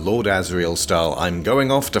 Hence her Lord Asriel style, I'm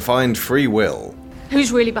going off to find free will.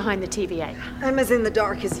 Who's really behind the TVA? I'm as in the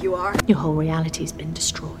dark as you are. Your whole reality's been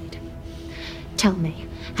destroyed. Tell me,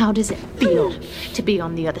 how does it feel to be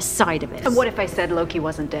on the other side of it? And what if I said Loki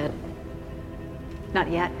wasn't dead? Not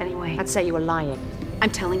yet, anyway. I'd say you were lying.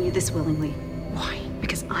 I'm telling you this willingly. Why?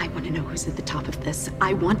 Because I want to know who's at the top of this.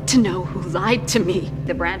 I want to know who lied to me.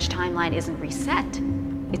 The branch timeline isn't reset.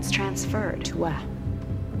 It's transferred. To where?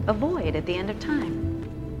 A void at the end of time.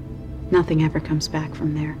 Nothing ever comes back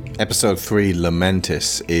from there. Episode 3,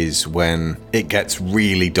 Lamentis, is when it gets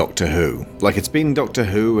really Doctor Who. Like it's been Doctor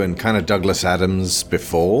Who and kind of Douglas Adams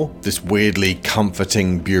before. This weirdly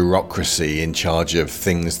comforting bureaucracy in charge of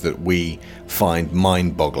things that we find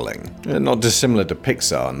mind-boggling. Not dissimilar to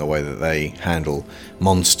Pixar in the way that they handle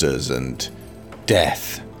monsters and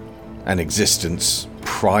death and existence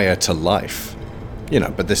prior to life. You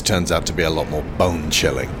know, but this turns out to be a lot more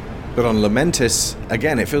bone-chilling. But on Lamentis,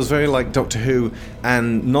 again, it feels very like Doctor Who,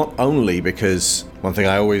 and not only because one thing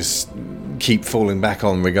I always keep falling back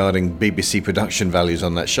on regarding BBC production values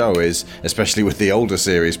on that show is, especially with the older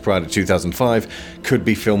series prior to 2005, could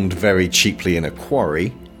be filmed very cheaply in a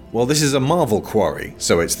quarry. Well, this is a Marvel quarry,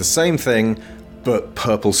 so it's the same thing, but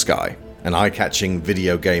purple sky, and eye-catching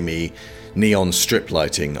video gamey neon strip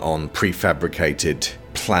lighting on prefabricated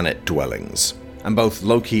planet dwellings. And both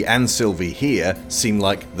Loki and Sylvie here seem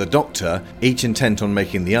like the Doctor, each intent on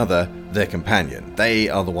making the other their companion. They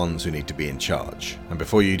are the ones who need to be in charge. And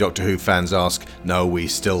before you Doctor Who fans ask, no, we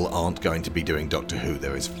still aren't going to be doing Doctor Who.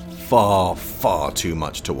 There is far, far too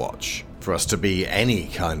much to watch for us to be any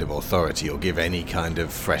kind of authority or give any kind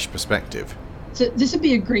of fresh perspective. So this would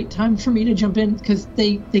be a great time for me to jump in, because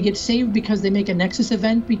they get saved because they make a Nexus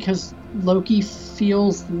event because Loki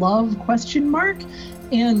feels love, ?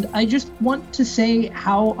 And I just want to say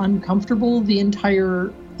how uncomfortable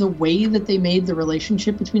the way that they made the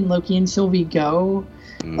relationship between Loki and Sylvie go.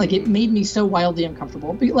 Like, it made me so wildly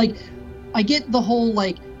uncomfortable. Like, I get the whole,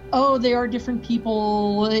 like, oh, they are different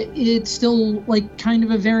people. It's still, like, kind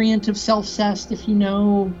of a variant of self-cest, if you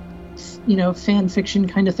know, fan fiction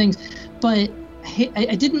kind of things. But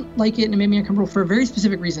I didn't like it, and it made me uncomfortable for a very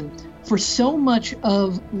specific reason. For so much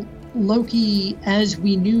of Loki as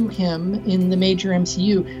we knew him in the major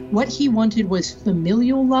MCU, what he wanted was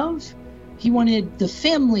familial love. He wanted the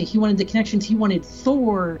family, he wanted the connections, he wanted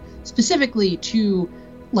Thor specifically to,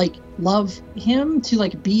 like, love him, to,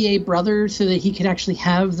 like, be a brother so that he could actually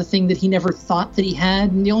have the thing that he never thought that he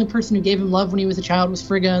had. And the only person who gave him love when he was a child was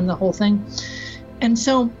Frigga, and the whole thing. And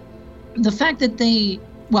so the fact that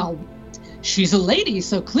she's a lady,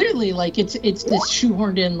 so clearly, like, it's this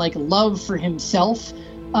shoehorned in, like, love for himself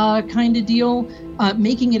kind of deal.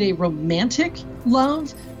 Making it a romantic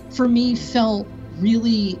love, for me, felt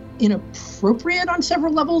really inappropriate on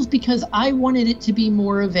several levels, because I wanted it to be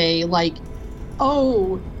more of a, like,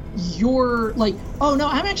 oh, you're, like, oh, no,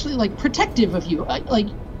 I'm actually, like, protective of you. Like,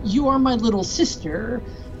 you are my little sister,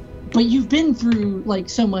 but you've been through, like,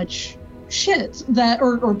 so much shit that,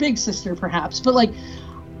 or big sister, perhaps. But, like,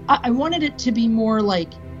 I wanted it to be more, like,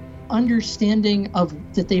 understanding of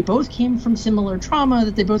that they both came from similar trauma,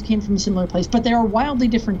 that they both came from a similar place, but they are wildly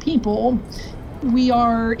different people. We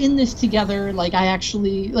are in this together. Like, I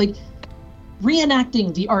actually, like,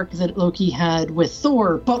 reenacting the arc that Loki had with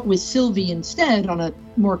Thor, but with Sylvie instead on a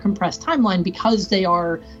more compressed timeline, because they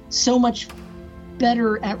are so much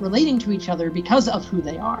better at relating to each other because of who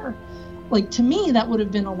they are. Like, to me, that would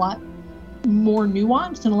have been a lot more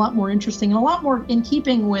nuanced and a lot more interesting and a lot more in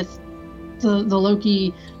keeping with the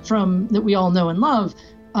Loki from that we all know and love,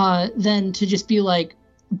 than to just be like,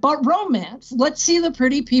 but romance, let's see the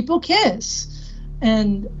pretty people kiss.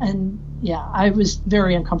 And yeah, I was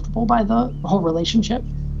very uncomfortable by the whole relationship.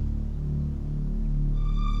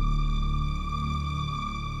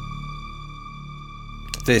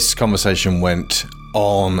 This conversation went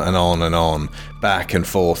on and on and on, back and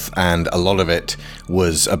forth, and a lot of it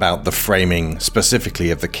was about the framing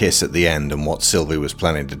specifically of the kiss at the end and what Sylvie was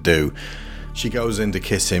planning to do. She goes in to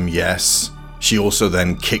kiss him, yes. She also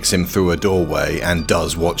then kicks him through a doorway and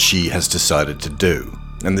does what she has decided to do.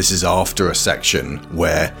 And this is after a section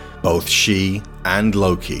where both she and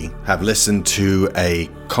Loki have listened to a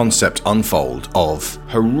concept unfold of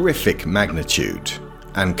horrific magnitude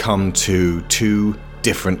and come to two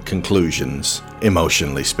different conclusions,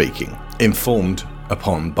 emotionally speaking, informed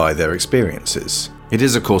upon by their experiences. It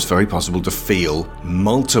is, of course, very possible to feel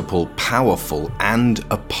multiple powerful and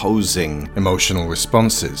opposing emotional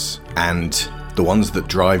responses, and the ones that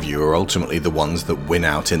drive you are ultimately the ones that win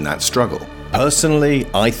out in that struggle. Personally,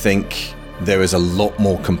 I think there is a lot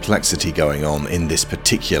more complexity going on in this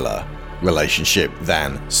particular relationship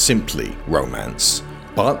than simply romance.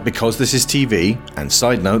 But because this is TV, and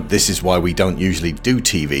side note, this is why we don't usually do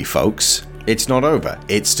TV, folks, it's not over.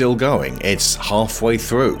 It's still going. It's halfway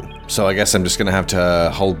through. So I guess I'm just going to have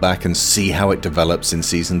to hold back and see how it develops in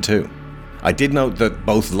season 2. I did note that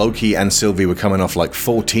both Loki and Sylvie were coming off like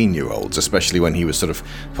 14-year-olds, especially when he was sort of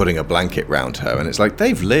putting a blanket round her. And it's like,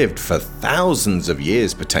 they've lived for thousands of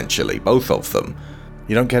years, potentially, both of them.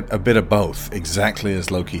 You don't get a bit of both, exactly as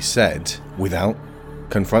Loki said, without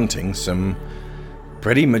confronting some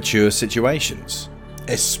pretty mature situations.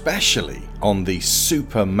 Especially on the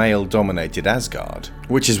super male-dominated Asgard.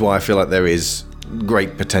 Which is why I feel like there is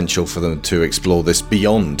great potential for them to explore this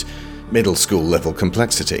beyond middle school level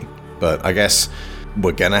complexity. But I guess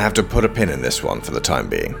we're gonna have to put a pin in this one for the time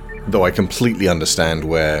being. Though I completely understand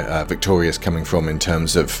where Victoria's coming from in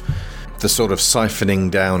terms of the sort of siphoning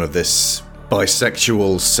down of this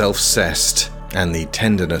bisexual self-cest and the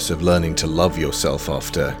tenderness of learning to love yourself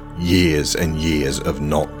after years and years of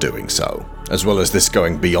not doing so. As well as this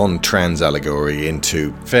going beyond trans allegory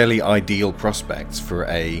into fairly ideal prospects for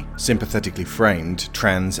a sympathetically framed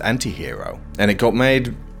trans anti-hero. And it got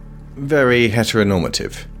made very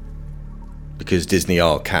heteronormative. Because Disney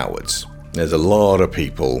are cowards. There's a lot of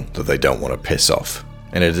people that they don't want to piss off.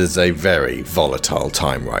 And it is a very volatile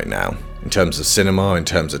time right now. In terms of cinema, in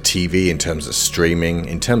terms of TV, in terms of streaming,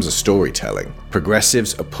 in terms of storytelling.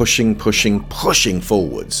 Progressives are pushing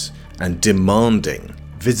forwards and demanding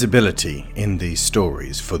visibility in these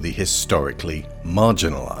stories for the historically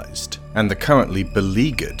marginalized and the currently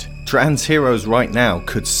beleaguered Trans heroes right now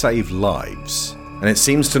could save lives. And it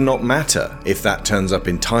seems to not matter if that turns up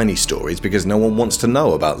in tiny stories because no one wants to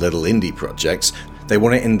know about little indie projects. They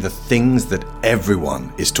want it in the things that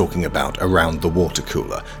everyone is talking about around the water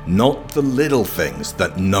cooler, not the little things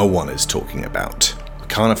that no one is talking about. We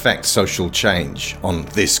can't affect social change on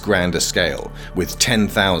this grander scale with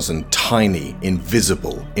 10,000 tiny,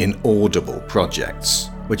 invisible, inaudible projects.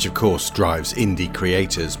 Which of course drives indie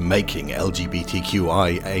creators making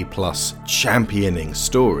LGBTQIA+ championing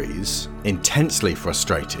stories intensely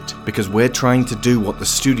frustrated because we're trying to do what the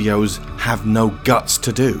studios have no guts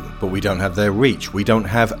to do, but we don't have their reach. We don't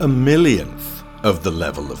have a millionth of the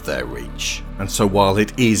level of their reach. And so while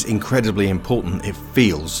it is incredibly important, it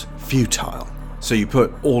feels futile. So you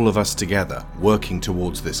put all of us together working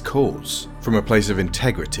towards this cause from a place of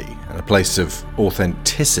integrity and a place of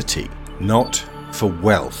authenticity, not for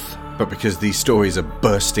wealth, but because these stories are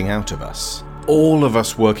bursting out of us. All of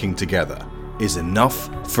us working together is enough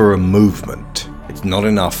for a movement. It's not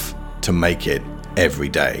enough to make it every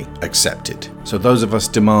day accepted. So those of us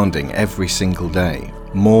demanding every single day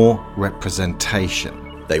more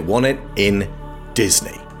representation, they want it in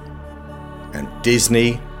Disney. And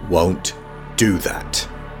Disney won't do that.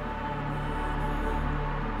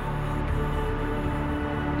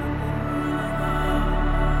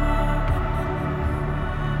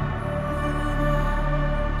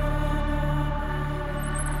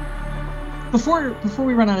 Before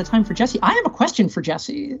we run out of time for Jesse, I have a question for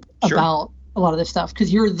Jesse about a lot of this stuff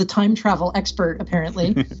because you're the time travel expert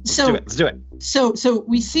apparently. Let's do it. So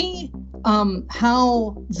we see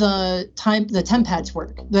how the TemPads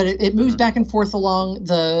work. That it moves back and forth along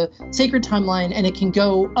the sacred timeline, and it can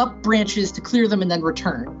go up branches to clear them and then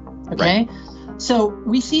return. Okay, so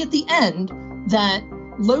we see at the end that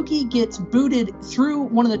Loki gets booted through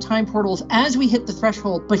one of the time portals as we hit the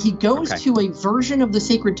threshold, but he goes to a version of the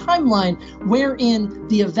sacred timeline wherein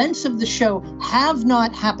the events of the show have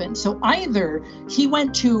not happened. So either he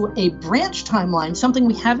went to a branch timeline, something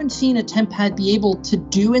we haven't seen a TemPad be able to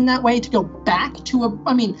do in that way, to go back to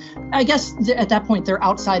I guess at that point they're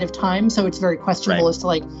outside of time, so it's very questionable as to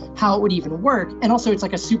like how it would even work. And also it's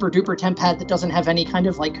like a super duper TemPad that doesn't have any kind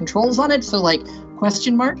of like controls on it, so like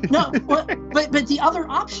question mark? No, but the other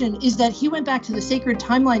option is that he went back to the sacred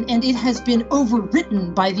timeline and it has been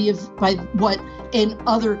overwritten by what an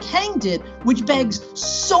other Kang did, which begs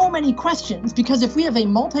so many questions. Because if we have a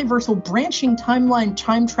multiversal branching timeline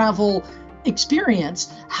time travel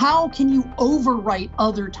experience, how can you overwrite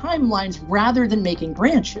other timelines rather than making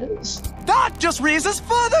branches? That just raises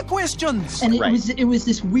further questions. And it was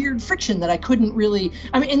this weird friction that I couldn't really.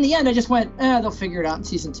 In the end, I just went, they'll figure it out in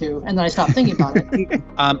season 2, and then I stopped thinking about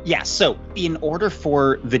it. So in order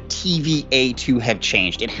for the TVA to have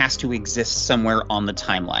changed, it has to exist somewhere on the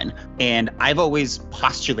timeline. And I've always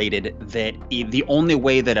postulated that the only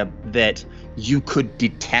way that you could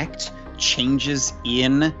detect changes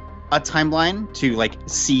in a timeline to like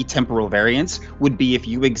see temporal variance would be if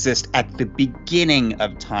you exist at the beginning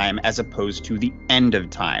of time as opposed to the end of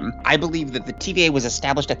time. I believe that the TVA was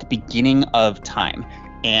established at the beginning of time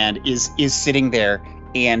and is sitting there,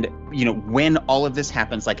 and when all of this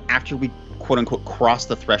happens, like after we quote unquote cross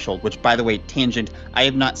the threshold, which by the way, tangent, I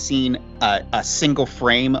have not seen a single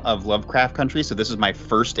frame of Lovecraft Country, so this is my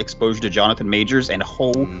first exposure to Jonathan Majors, and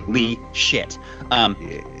holy shit.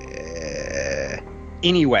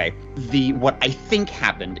 Anyway, what I think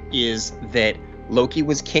happened is that Loki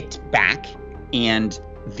was kicked back, and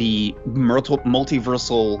the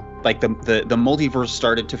multiversal, like the multiverse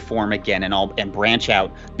started to form again and branch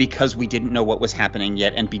out because we didn't know what was happening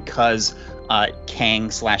yet, and because Kang /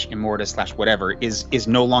 Immortus / whatever is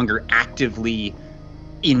no longer actively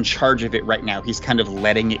in charge of it right now. He's kind of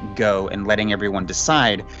letting it go and letting everyone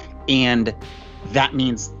decide, and that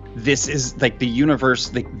means this is like the universe,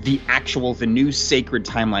 the new sacred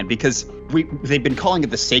timeline, because they've been calling it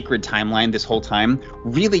the sacred timeline this whole time.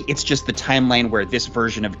 Really, it's just the timeline where this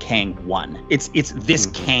version of Kang won. It's this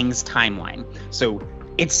Kang's timeline. So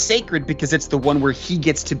it's sacred because it's the one where he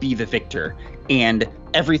gets to be the victor, and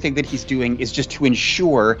everything that he's doing is just to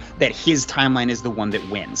ensure that his timeline is the one that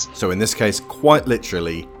wins. So in this case, quite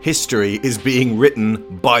literally, history is being written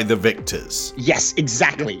by the victors. Yes,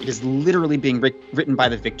 exactly. It is literally being written by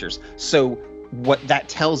the victors. So what that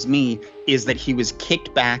tells me is that he was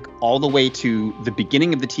kicked back all the way to the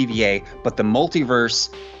beginning of the TVA, but the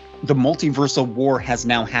multiversal war has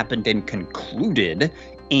now happened and concluded,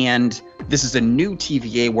 and this is a new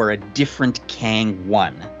TVA where a different Kang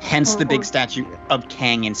won. Hence the big statue of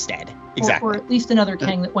Kang instead. Exactly. Or at least another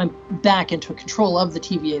Kang that went back and took control of the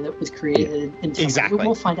TVA that was created. Exactly.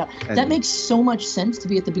 We'll find out. That makes so much sense to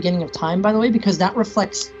be at the beginning of time, by the way, because that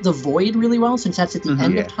reflects the void really well, since that's at the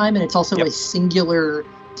end of time, and it's also a singular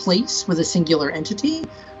place with a singular entity.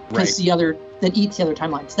 Because the other that eats the other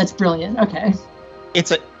timelines. That's brilliant. Okay.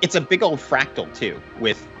 It's a big old fractal too,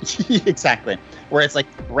 with exactly where it's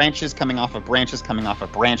like branches coming off of branches coming off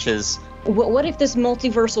of branches. What if this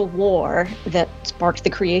multiversal war that sparked the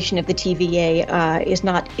creation of the TVA is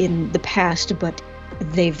not in the past, but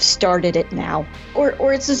they've started it now?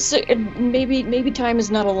 Or it's maybe time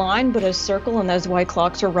is not a line, but a circle, and that's why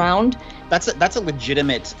clocks are round. That's a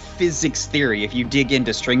legitimate physics theory. If you dig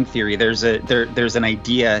into string theory, there's an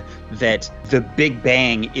idea that the Big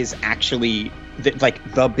Bang is actually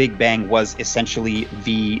the Big Bang was essentially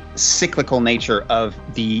the cyclical nature of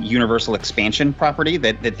the universal expansion property,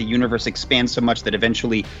 that the universe expands so much that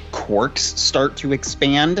eventually quarks start to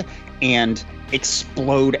expand and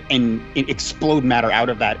explode matter out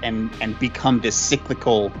of that and become this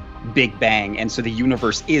cyclical Big Bang. And so the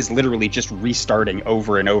universe is literally just restarting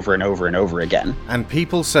over and over and over and over again. And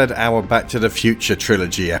people said our Back to the Future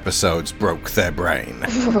trilogy episodes broke their brain.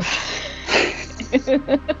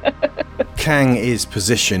 Kang is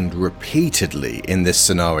positioned repeatedly in this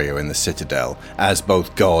scenario in the Citadel as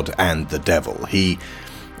both God and the Devil. He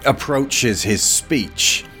approaches his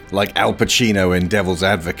speech like Al Pacino in Devil's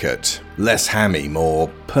Advocate, less hammy, more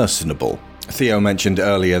personable. Theo mentioned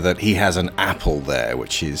earlier that he has an apple there,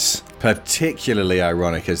 which is particularly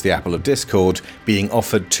ironic as the apple of discord being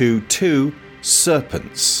offered to two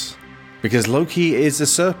serpents. Because Loki is a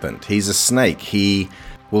serpent, he's a snake, he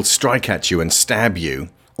will strike at you and stab you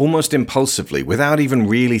almost impulsively without even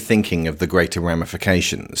really thinking of the greater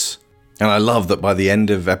ramifications. And I love that by the end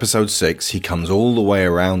of episode 6, he comes all the way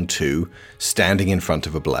around to standing in front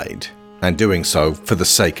of a blade, and doing so for the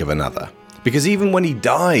sake of another. Because even when he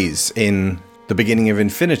dies in the beginning of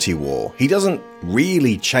Infinity War, he doesn't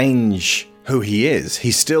really change who he is.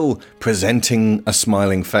 He's still presenting a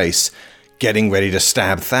smiling face, getting ready to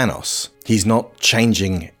stab Thanos. He's not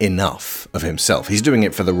changing enough of himself. He's doing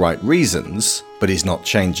it for the right reasons, but he's not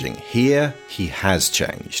changing. Here, he has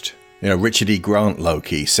changed. You know, Richard E. Grant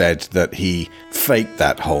Loki said that he faked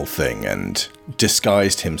that whole thing and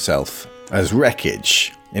disguised himself as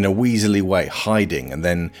wreckage in a weaselly way, hiding and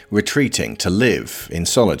then retreating to live in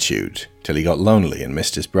solitude till he got lonely and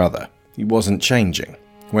missed his brother. He wasn't changing.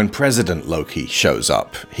 When President Loki shows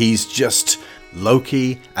up, he's just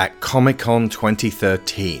Loki at Comic-Con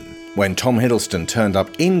 2013, when Tom Hiddleston turned up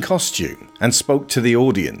in costume and spoke to the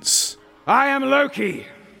audience. I am Loki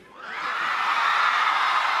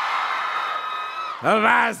of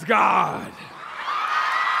Asgard,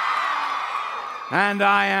 and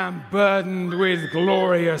I am burdened with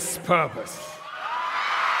glorious purpose.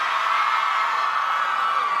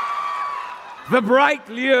 The bright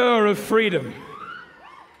lure of freedom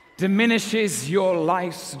diminishes your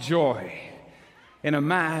life's joy in a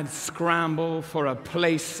mad scramble for a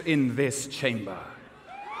place in this chamber.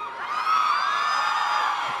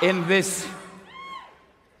 In this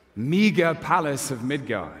meager palace of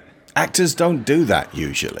Midgard. Actors don't do that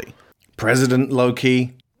usually. President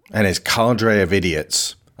Loki and his cadre of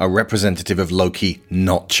idiots are representative of Loki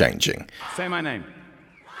not changing. Say my name.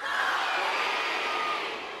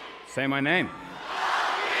 Say my name.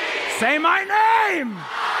 Say my name!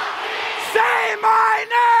 Say my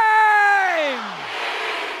name!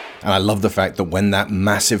 And I love the fact that when that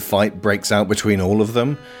massive fight breaks out between all of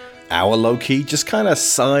them, our Loki just kind of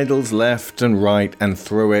sidles left and right and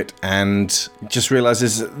through it and just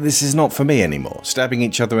realizes this is not for me anymore. Stabbing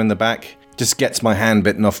each other in the back just gets my hand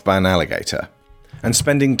bitten off by an alligator. And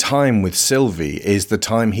spending time with Sylvie is the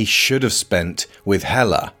time he should have spent with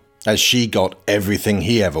Hela, as she got everything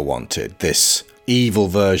he ever wanted, this evil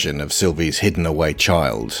version of Sylvie's hidden away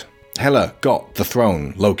child. Hela got the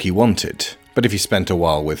throne Loki wanted, but if he spent a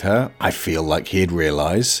while with her, I feel like he'd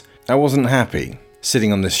realize I wasn't happy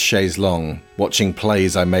sitting on this chaise longue, watching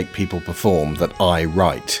plays I make people perform that I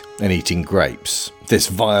write, and eating grapes. This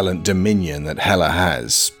violent dominion that Hela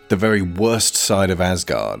has, the very worst side of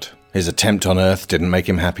Asgard. His attempt on Earth didn't make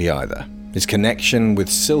him happy either. His connection with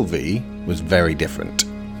Sylvie was very different.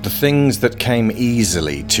 The things that came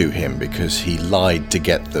easily to him because he lied to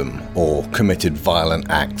get them or committed violent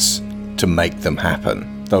acts to make them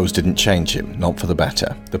happen, those didn't change him, not for the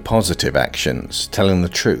better. The positive actions, telling the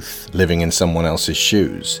truth, living in someone else's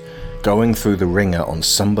shoes, going through the ringer on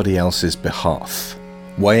somebody else's behalf,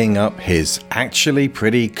 weighing up his actually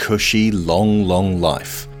pretty cushy, long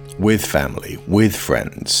life with family, with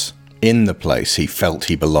friends, in the place he felt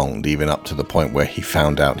he belonged, even up to the point where he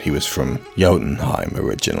found out he was from Jotunheim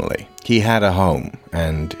originally. He had a home,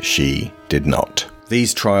 and she did not.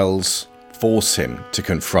 These trials force him to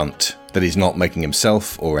confront that he's not making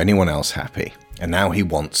himself or anyone else happy. And now he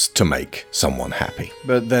wants to make someone happy.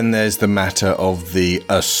 But then there's the matter of the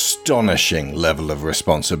astonishing level of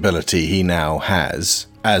responsibility he now has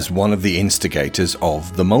as one of the instigators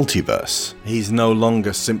of the multiverse. He's no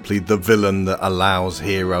longer simply the villain that allows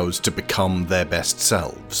heroes to become their best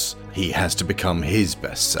selves. He has to become his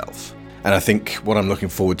best self. And I think what I'm looking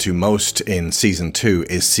forward to most in Season 2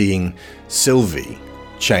 is seeing Sylvie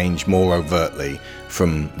change more overtly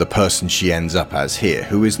from the person she ends up as here,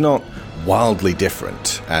 who is not wildly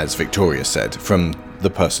different, as Victoria said, from the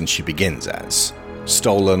person she begins as.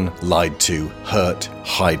 Stolen, lied to, hurt,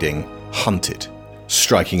 hiding, hunted,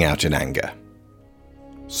 striking out in anger.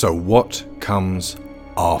 So what comes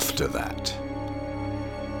after that?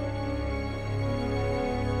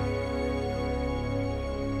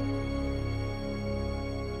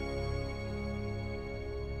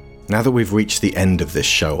 Now that we've reached the end of this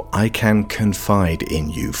show, I can confide in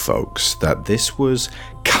you folks that this was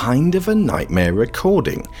kind of a nightmare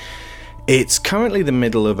recording. It's currently the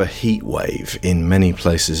middle of a heat wave in many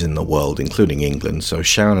places in the world, including England, so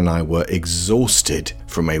Sharon and I were exhausted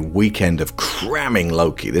from a weekend of cramming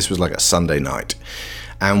Loki. This was like a Sunday night.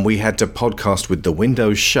 And we had to podcast with the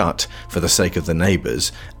windows shut for the sake of the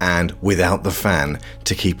neighbours, and without the fan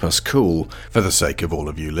to keep us cool for the sake of all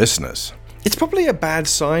of you listeners. It's probably a bad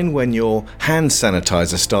sign when your hand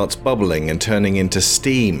sanitizer starts bubbling and turning into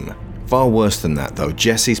steam. Far worse than that though,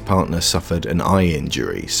 Jesse's partner suffered an eye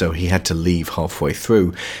injury, so he had to leave halfway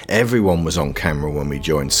through. Everyone was on camera when we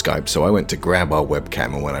joined Skype, so I went to grab our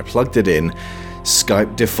webcam, and when I plugged it in,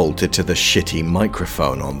 Skype defaulted to the shitty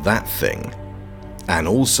microphone on that thing. And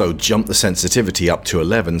also jumped the sensitivity up to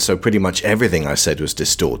 11, so pretty much everything I said was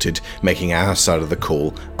distorted, making our side of the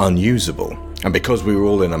call unusable. And because we were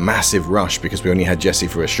all in a massive rush because we only had Jesse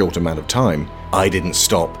for a short amount of time, I didn't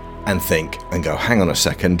stop and think and go, hang on a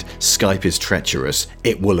second, Skype is treacherous,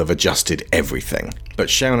 it will have adjusted everything.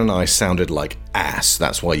 But Sharon and I sounded like ass,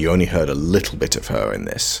 that's why you only heard a little bit of her in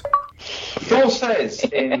this. Thor says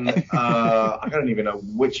in, I don't even know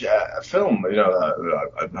which film,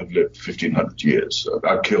 I've lived 1,500 years,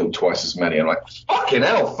 I've killed twice as many. I'm like, fucking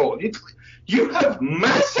hell, Thor, you have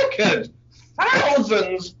massacred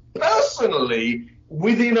thousands personally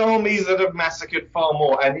within armies that have massacred far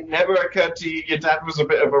more, and it never occurred to you your dad was a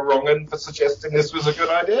bit of a wrong-un for suggesting this was a good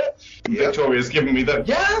idea? Yeah. Victoria's giving me the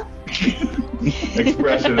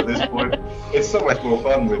expression at this point. It's so much more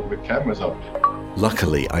fun with cameras up.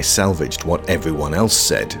 Luckily, I salvaged what everyone else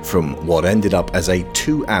said from what ended up as a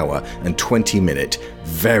 2-hour and 20-minute,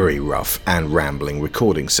 very rough and rambling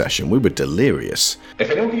recording session. We were delirious. If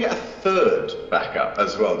anyone can get a third backup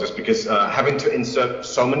as well, just because having to insert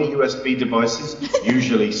so many USB devices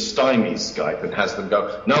usually stymies Skype and has them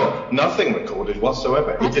go, no, nothing recorded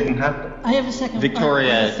whatsoever. It didn't happen. I have a second.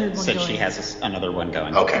 Victoria said she has another one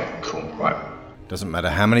going. Okay, cool, right. Doesn't matter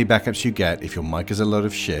how many backups you get if your mic is a load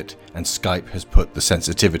of shit and Skype has put the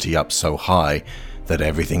sensitivity up so high that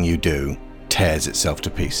everything you do tears itself to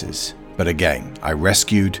pieces. But again, I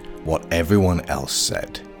rescued what everyone else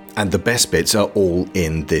said. And the best bits are all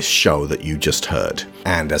in this show that you just heard.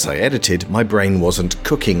 And as I edited, my brain wasn't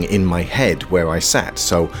cooking in my head where I sat,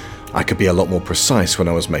 so I could be a lot more precise when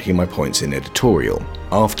I was making my points in editorial,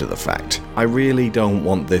 after the fact. I really don't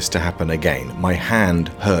want this to happen again. My hand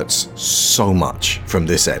hurts so much from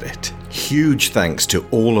this edit. Huge thanks to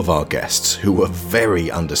all of our guests who were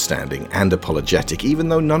very understanding and apologetic, even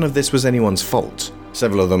though none of this was anyone's fault.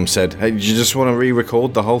 Several of them said, hey, did you just want to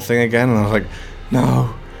re-record the whole thing again? And I was like,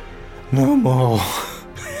 no more.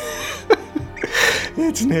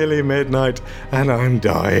 It's nearly midnight and I'm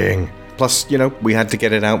dying. Plus, we had to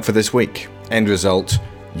get it out for this week. End result,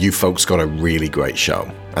 you folks got a really great show.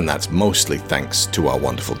 And that's mostly thanks to our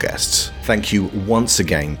wonderful guests. Thank you once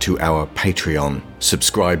again to our Patreon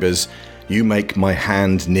subscribers. You make my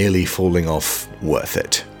hand nearly falling off worth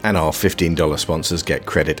it. And our $15 sponsors get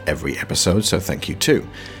credit every episode, so thank you too.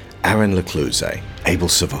 Aaron Lecluse, Abel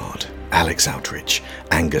Savard, Alex Outridge,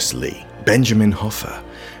 Angus Lee, Benjamin Hoffer,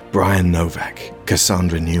 Brian Novak,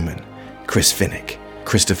 Cassandra Newman, Chris Finnick,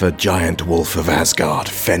 Christopher Giant Wolf of Asgard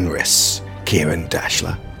Fenris, Kieran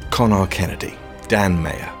Dashler, Connor Kennedy, Dan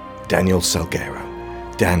Mayer, Daniel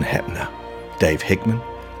Salguero, Dan Hepner, Dave Hickman,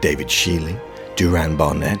 David Shealy, Duran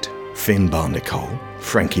Barnett, Finn Bar-Nicole,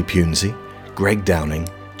 Frankie Punzi, Greg Downing,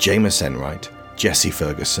 Jameis Enright, Jesse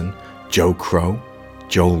Ferguson, Joe Crow,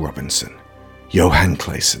 Joel Robinson, Johan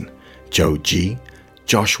Clayson, Joe G,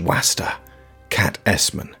 Josh Waster, Kat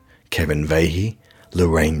Essman, Kevin Vahey,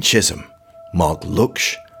 Lorraine Chisholm, Mark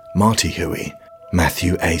Luksch, Marty Huey,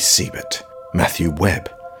 Matthew A. Siebert, Matthew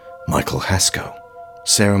Webb, Michael Haskell,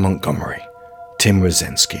 Sarah Montgomery, Tim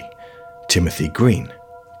Rosensky, Timothy Green,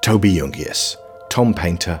 Toby Jungius, Tom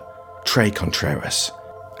Painter, Trey Contreras,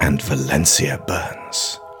 and Valencia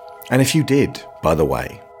Burns. And if you did, by the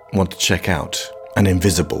way, want to check out an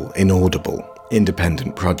invisible, inaudible,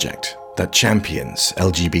 independent project that champions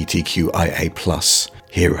LGBTQIA+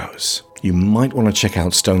 heroes, you might want to check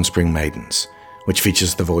out Stone Spring Maidens, which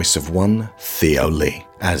features the voice of one Theo Lee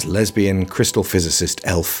as lesbian crystal physicist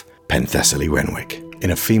elf Penthesily Renwick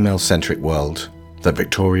in a female-centric world that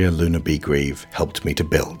Victoria Luna B. Grieve helped me to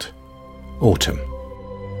build. Autumn.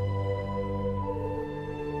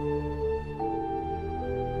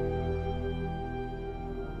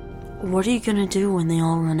 What are you gonna do when they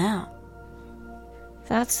all run out?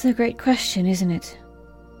 That's the great question, isn't it?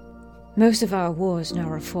 Most of our wars now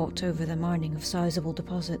are fought over the mining of sizable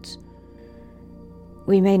deposits.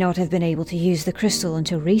 We may not have been able to use the crystal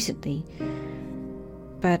until recently,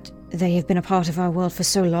 but they have been a part of our world for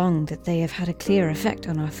so long that they have had a clear effect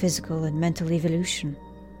on our physical and mental evolution.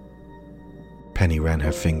 Penny ran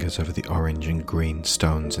her fingers over the orange and green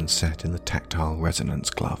stones inset in the tactile resonance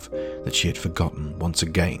glove that she had forgotten once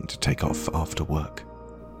again to take off after work.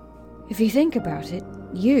 If you think about it,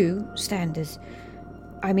 you, Standers,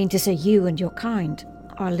 I mean to say you and your kind,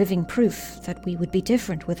 are living proof that we would be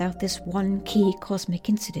different without this one key cosmic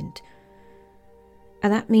incident.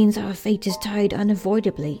 And that means our fate is tied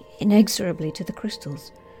unavoidably, inexorably to the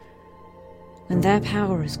crystals. When their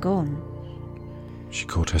power is gone... She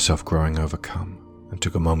caught herself growing overcome and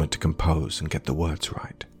took a moment to compose and get the words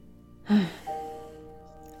right.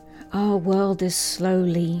 Our world is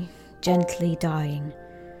slowly, gently dying,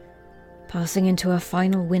 passing into a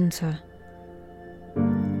final winter.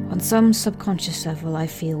 On some subconscious level, I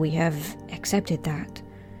feel we have accepted that.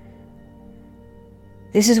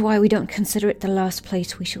 This is why we don't consider it the last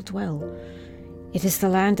place we shall dwell. It is the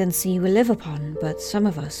land and sea we live upon, but some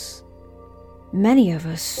of us, many of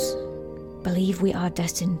us, believe we are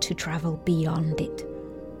destined to travel beyond it.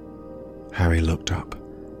 Harry looked up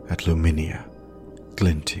at Luminia,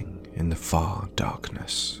 glinting in the far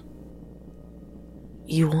darkness.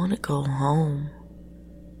 You want to go home?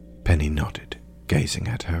 Penny nodded, gazing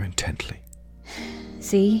at her intently.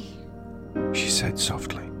 See? She said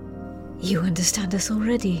softly. You understand us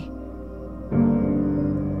already.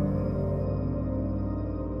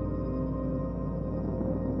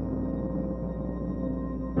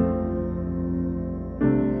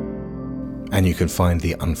 And you can find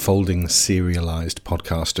the unfolding serialized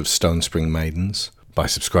podcast of Stone Spring Maidens by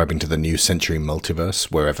subscribing to the New Century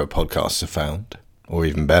Multiverse wherever podcasts are found. Or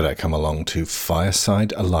even better, come along to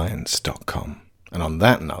firesidealliance.com. And on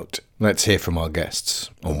that note, let's hear from our guests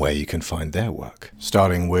on where you can find their work.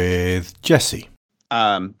 Starting with Jesse.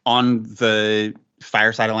 On the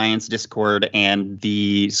Fireside Alliance Discord and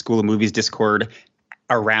the School of Movies Discord,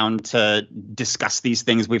 around to discuss these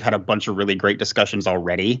things. We've had a bunch of really great discussions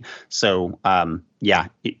already. So when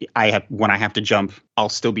I have to jump, I'll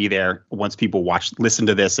still be there once people listen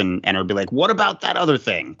to this and will be like, what about that other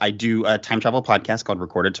thing? I do a time travel podcast called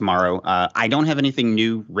Recorded Tomorrow. I don't have anything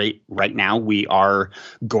new right now. We are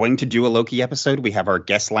going to do a Loki episode. We have our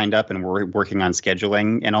guests lined up and we're working on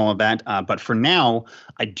scheduling and all of that. But for now,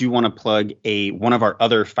 I do want to plug one of our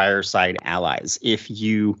other Fireside allies. If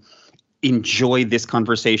you enjoy this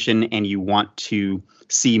conversation and you want to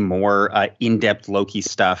see more in-depth Loki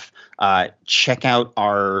stuff, check out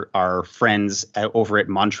our friends over at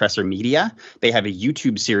Montresor Media. They have a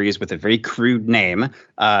YouTube series with a very crude name,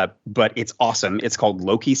 but it's awesome. It's called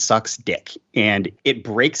Loki Sucks Dick, and it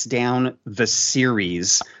breaks down the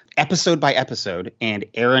series episode by episode, and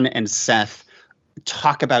Aaron and Seth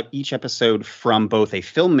talk about each episode from both a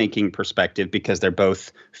filmmaking perspective, because they're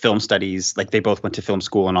both film studies, like they both went to film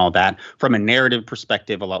school and all that, from a narrative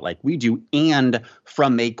perspective, a lot like we do, and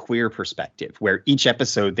from a queer perspective, where each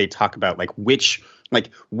episode they talk about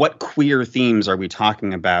what queer themes are we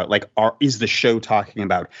talking about? Is the show talking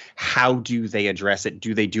about? How do they address it?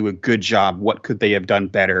 Do they do a good job? What could they have done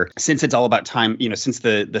better? Since it's all about time, since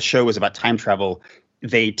the show is about time travel,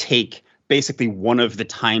 they take basically one of the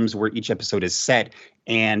times where each episode is set,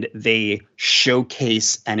 and they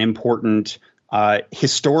showcase an important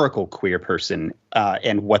historical queer person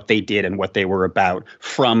and what they did and what they were about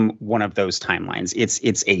from one of those timelines.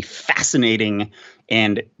 It's a fascinating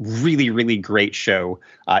and really, really great show.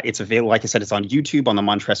 It's available, like I said, it's on YouTube on the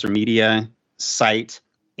Montresor Media site,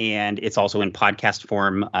 and it's also in podcast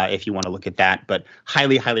form if you want to look at that. But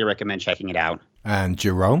highly, highly recommend checking it out. And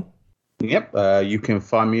Jerome? Yep, you can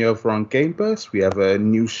find me over on Gameburst. We have a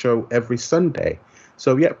new show every Sunday.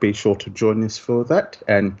 So, yeah, be sure to join us for that.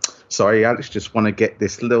 And sorry, Alex, just want to get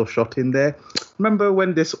this little shot in there. Remember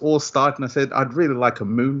when this all started and I said I'd really like a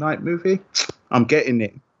Moon Knight movie? I'm getting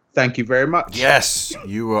it. Thank you very much. Yes,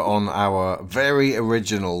 you were on our very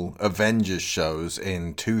original Avengers shows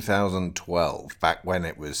in 2012, back when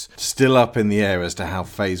it was still up in the air as to how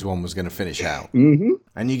Phase 1 was going to finish out. Mm-hmm.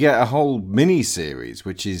 And you get a whole mini-series,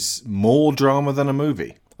 which is more drama than a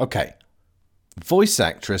movie. Okay. Voice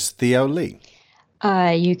actress Theo Lee.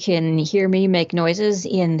 You can hear me make noises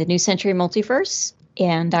in the New Century Multiverse,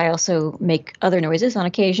 and I also make other noises on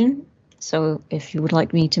occasion. So if you would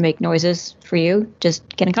like me to make noises for you, just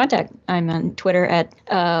get in contact. I'm on Twitter at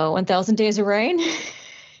 1000 Days of Rain.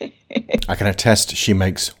 I can attest she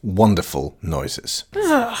makes wonderful noises.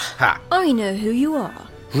 Ha! I know who you are.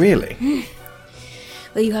 Really?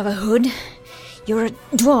 Well, you have a hood, you're a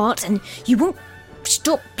dwart, and you won't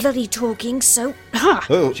stop bloody talking, so... Ha!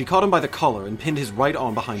 Oh. She caught him by the collar and pinned his right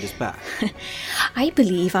arm behind his back. I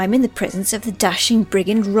believe I'm in the presence of the dashing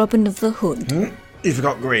brigand Robin of the Hood. You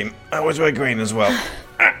forgot green. I always wear green as well.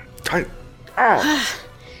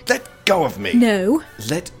 Let go of me. No.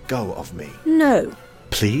 Let go of me. No.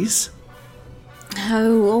 Please?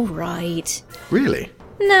 Oh, all right. Really?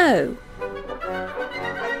 No.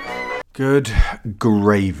 Good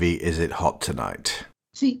gravy is it hot tonight.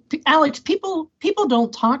 See, Alex, people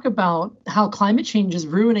don't talk about how climate change is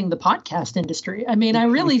ruining the podcast industry. I mean, I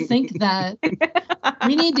really think that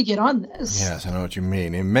we need to get on this. Yes, I know what you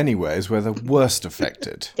mean. In many ways, we're the worst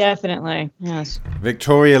affected. Definitely, yes.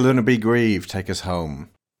 Victoria Luna B. Grieve, take us home.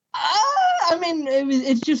 I mean,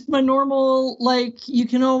 it's just my normal, like, you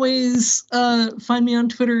can always find me on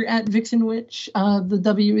Twitter at VixenWitch. The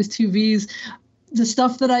W is 2 V's. The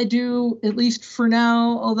stuff that I do, at least for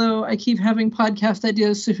now, although I keep having podcast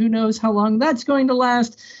ideas, so who knows how long that's going to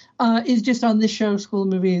last, is just on this show, School of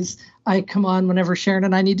Movies. I come on whenever Sharon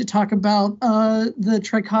and I need to talk about the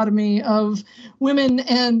trichotomy of women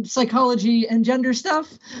and psychology and gender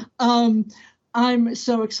stuff. I'm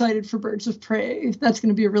so excited for Birds of Prey. That's going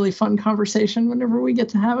to be a really fun conversation whenever we get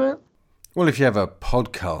to have it. Well, if you have a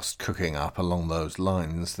podcast cooking up along those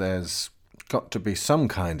lines, there's got to be some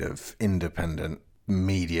kind of independent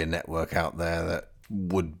media network out there that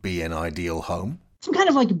would be an ideal home. Some kind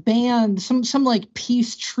of like band, some like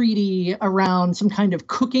peace treaty around some kind of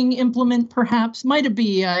cooking implement, perhaps, might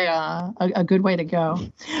be a good way to go.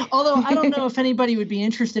 Although I don't know if anybody would be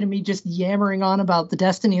interested in me just yammering on about the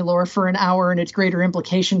Destiny lore for an hour and its greater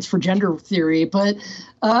implications for gender theory, but...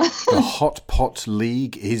 The Hot Pot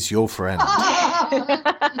League is your friend.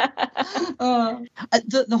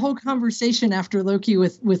 The whole conversation after Loki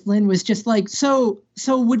with Lynn was just like, so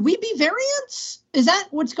would we be variants? Is that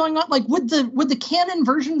what's going on? Like, would the canon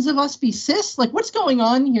versions of us be cis? Like, what's going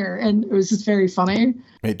on here? And it was just very funny.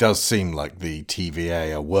 It does seem like the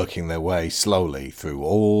TVA are working their way slowly through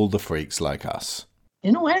all the freaks like us.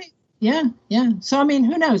 In a way. Yeah. So, I mean,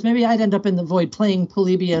 who knows? Maybe I'd end up in the void playing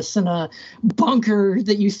Polybius in a bunker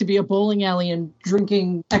that used to be a bowling alley and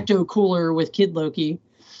drinking Ecto Cooler with Kid Loki.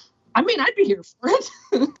 I mean, I'd be here for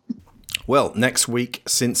it. Well, next week,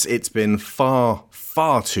 since it's been far,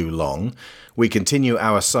 far too long, we continue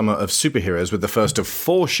our summer of superheroes with the first of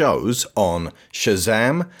 4 shows on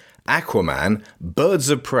Shazam, Aquaman, Birds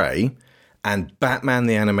of Prey, and Batman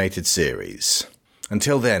the Animated Series.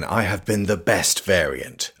 Until then, I have been the best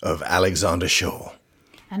variant of Alexander Shaw.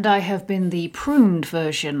 And I have been the pruned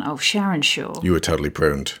version of Sharon Shaw. You were totally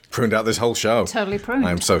pruned. Pruned out this whole show. Totally pruned.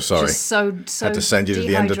 I'm so sorry. Just so had to send you to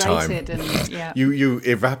the end of time. And, yeah. You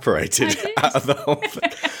evaporated out of the whole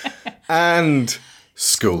thing. And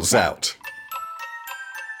school's out.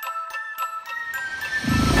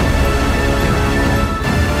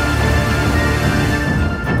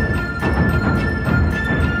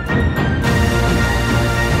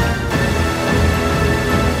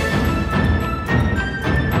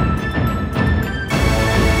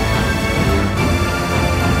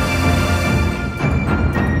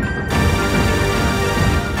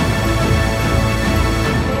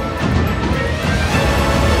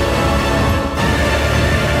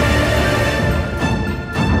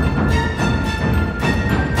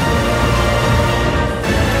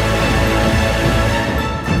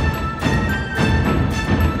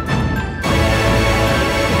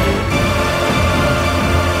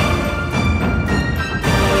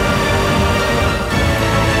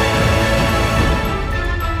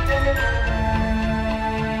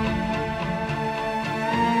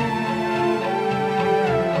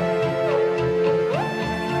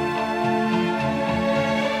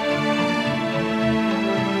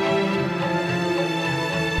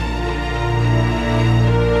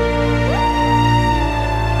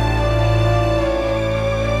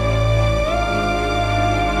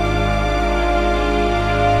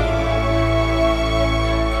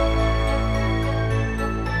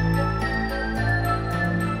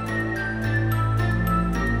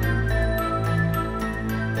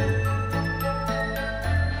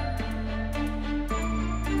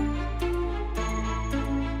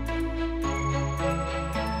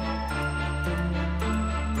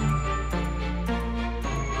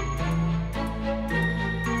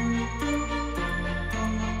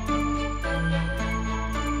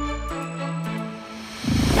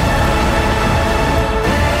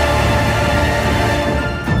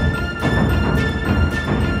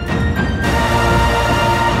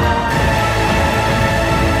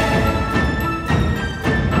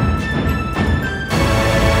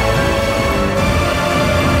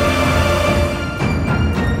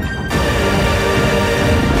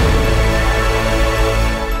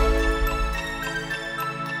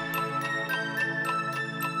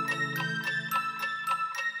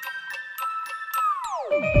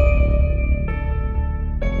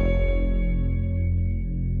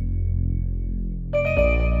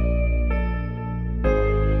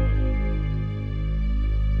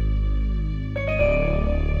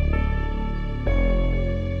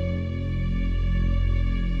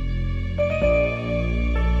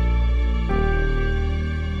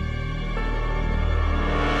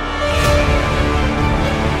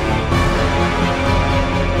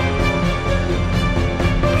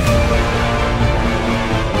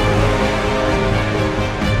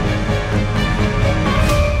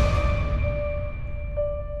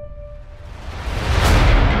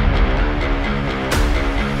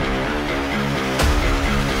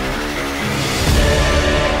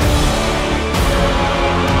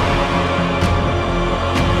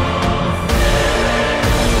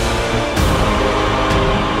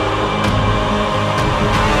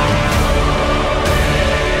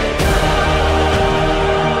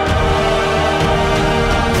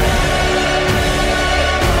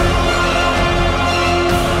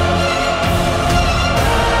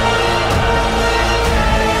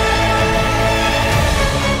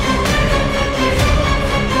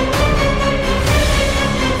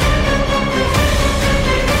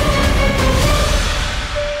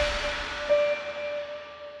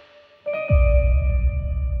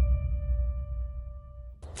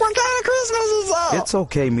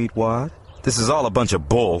 okay, Meatwad. This is all a bunch of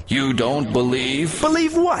bull. You don't believe?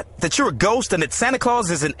 Believe what? That you're a ghost and that Santa Claus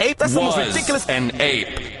is an ape? That's the most ridiculous... an ape.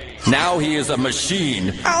 Now he is a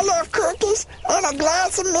machine. I love cookies and a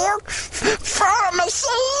glass of milk for a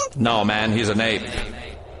machine. No, man, he's an ape.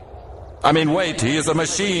 I mean, wait, he is a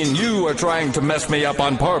machine. You are trying to mess me up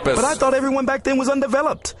on purpose. But I thought everyone back then was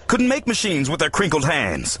undeveloped. Couldn't make machines with their crinkled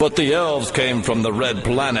hands. But the elves came from the Red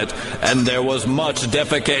Planet, and there was much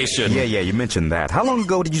defecation. Yeah, you mentioned that. How long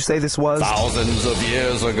ago did you say this was? Thousands of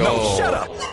years ago. No, shut up!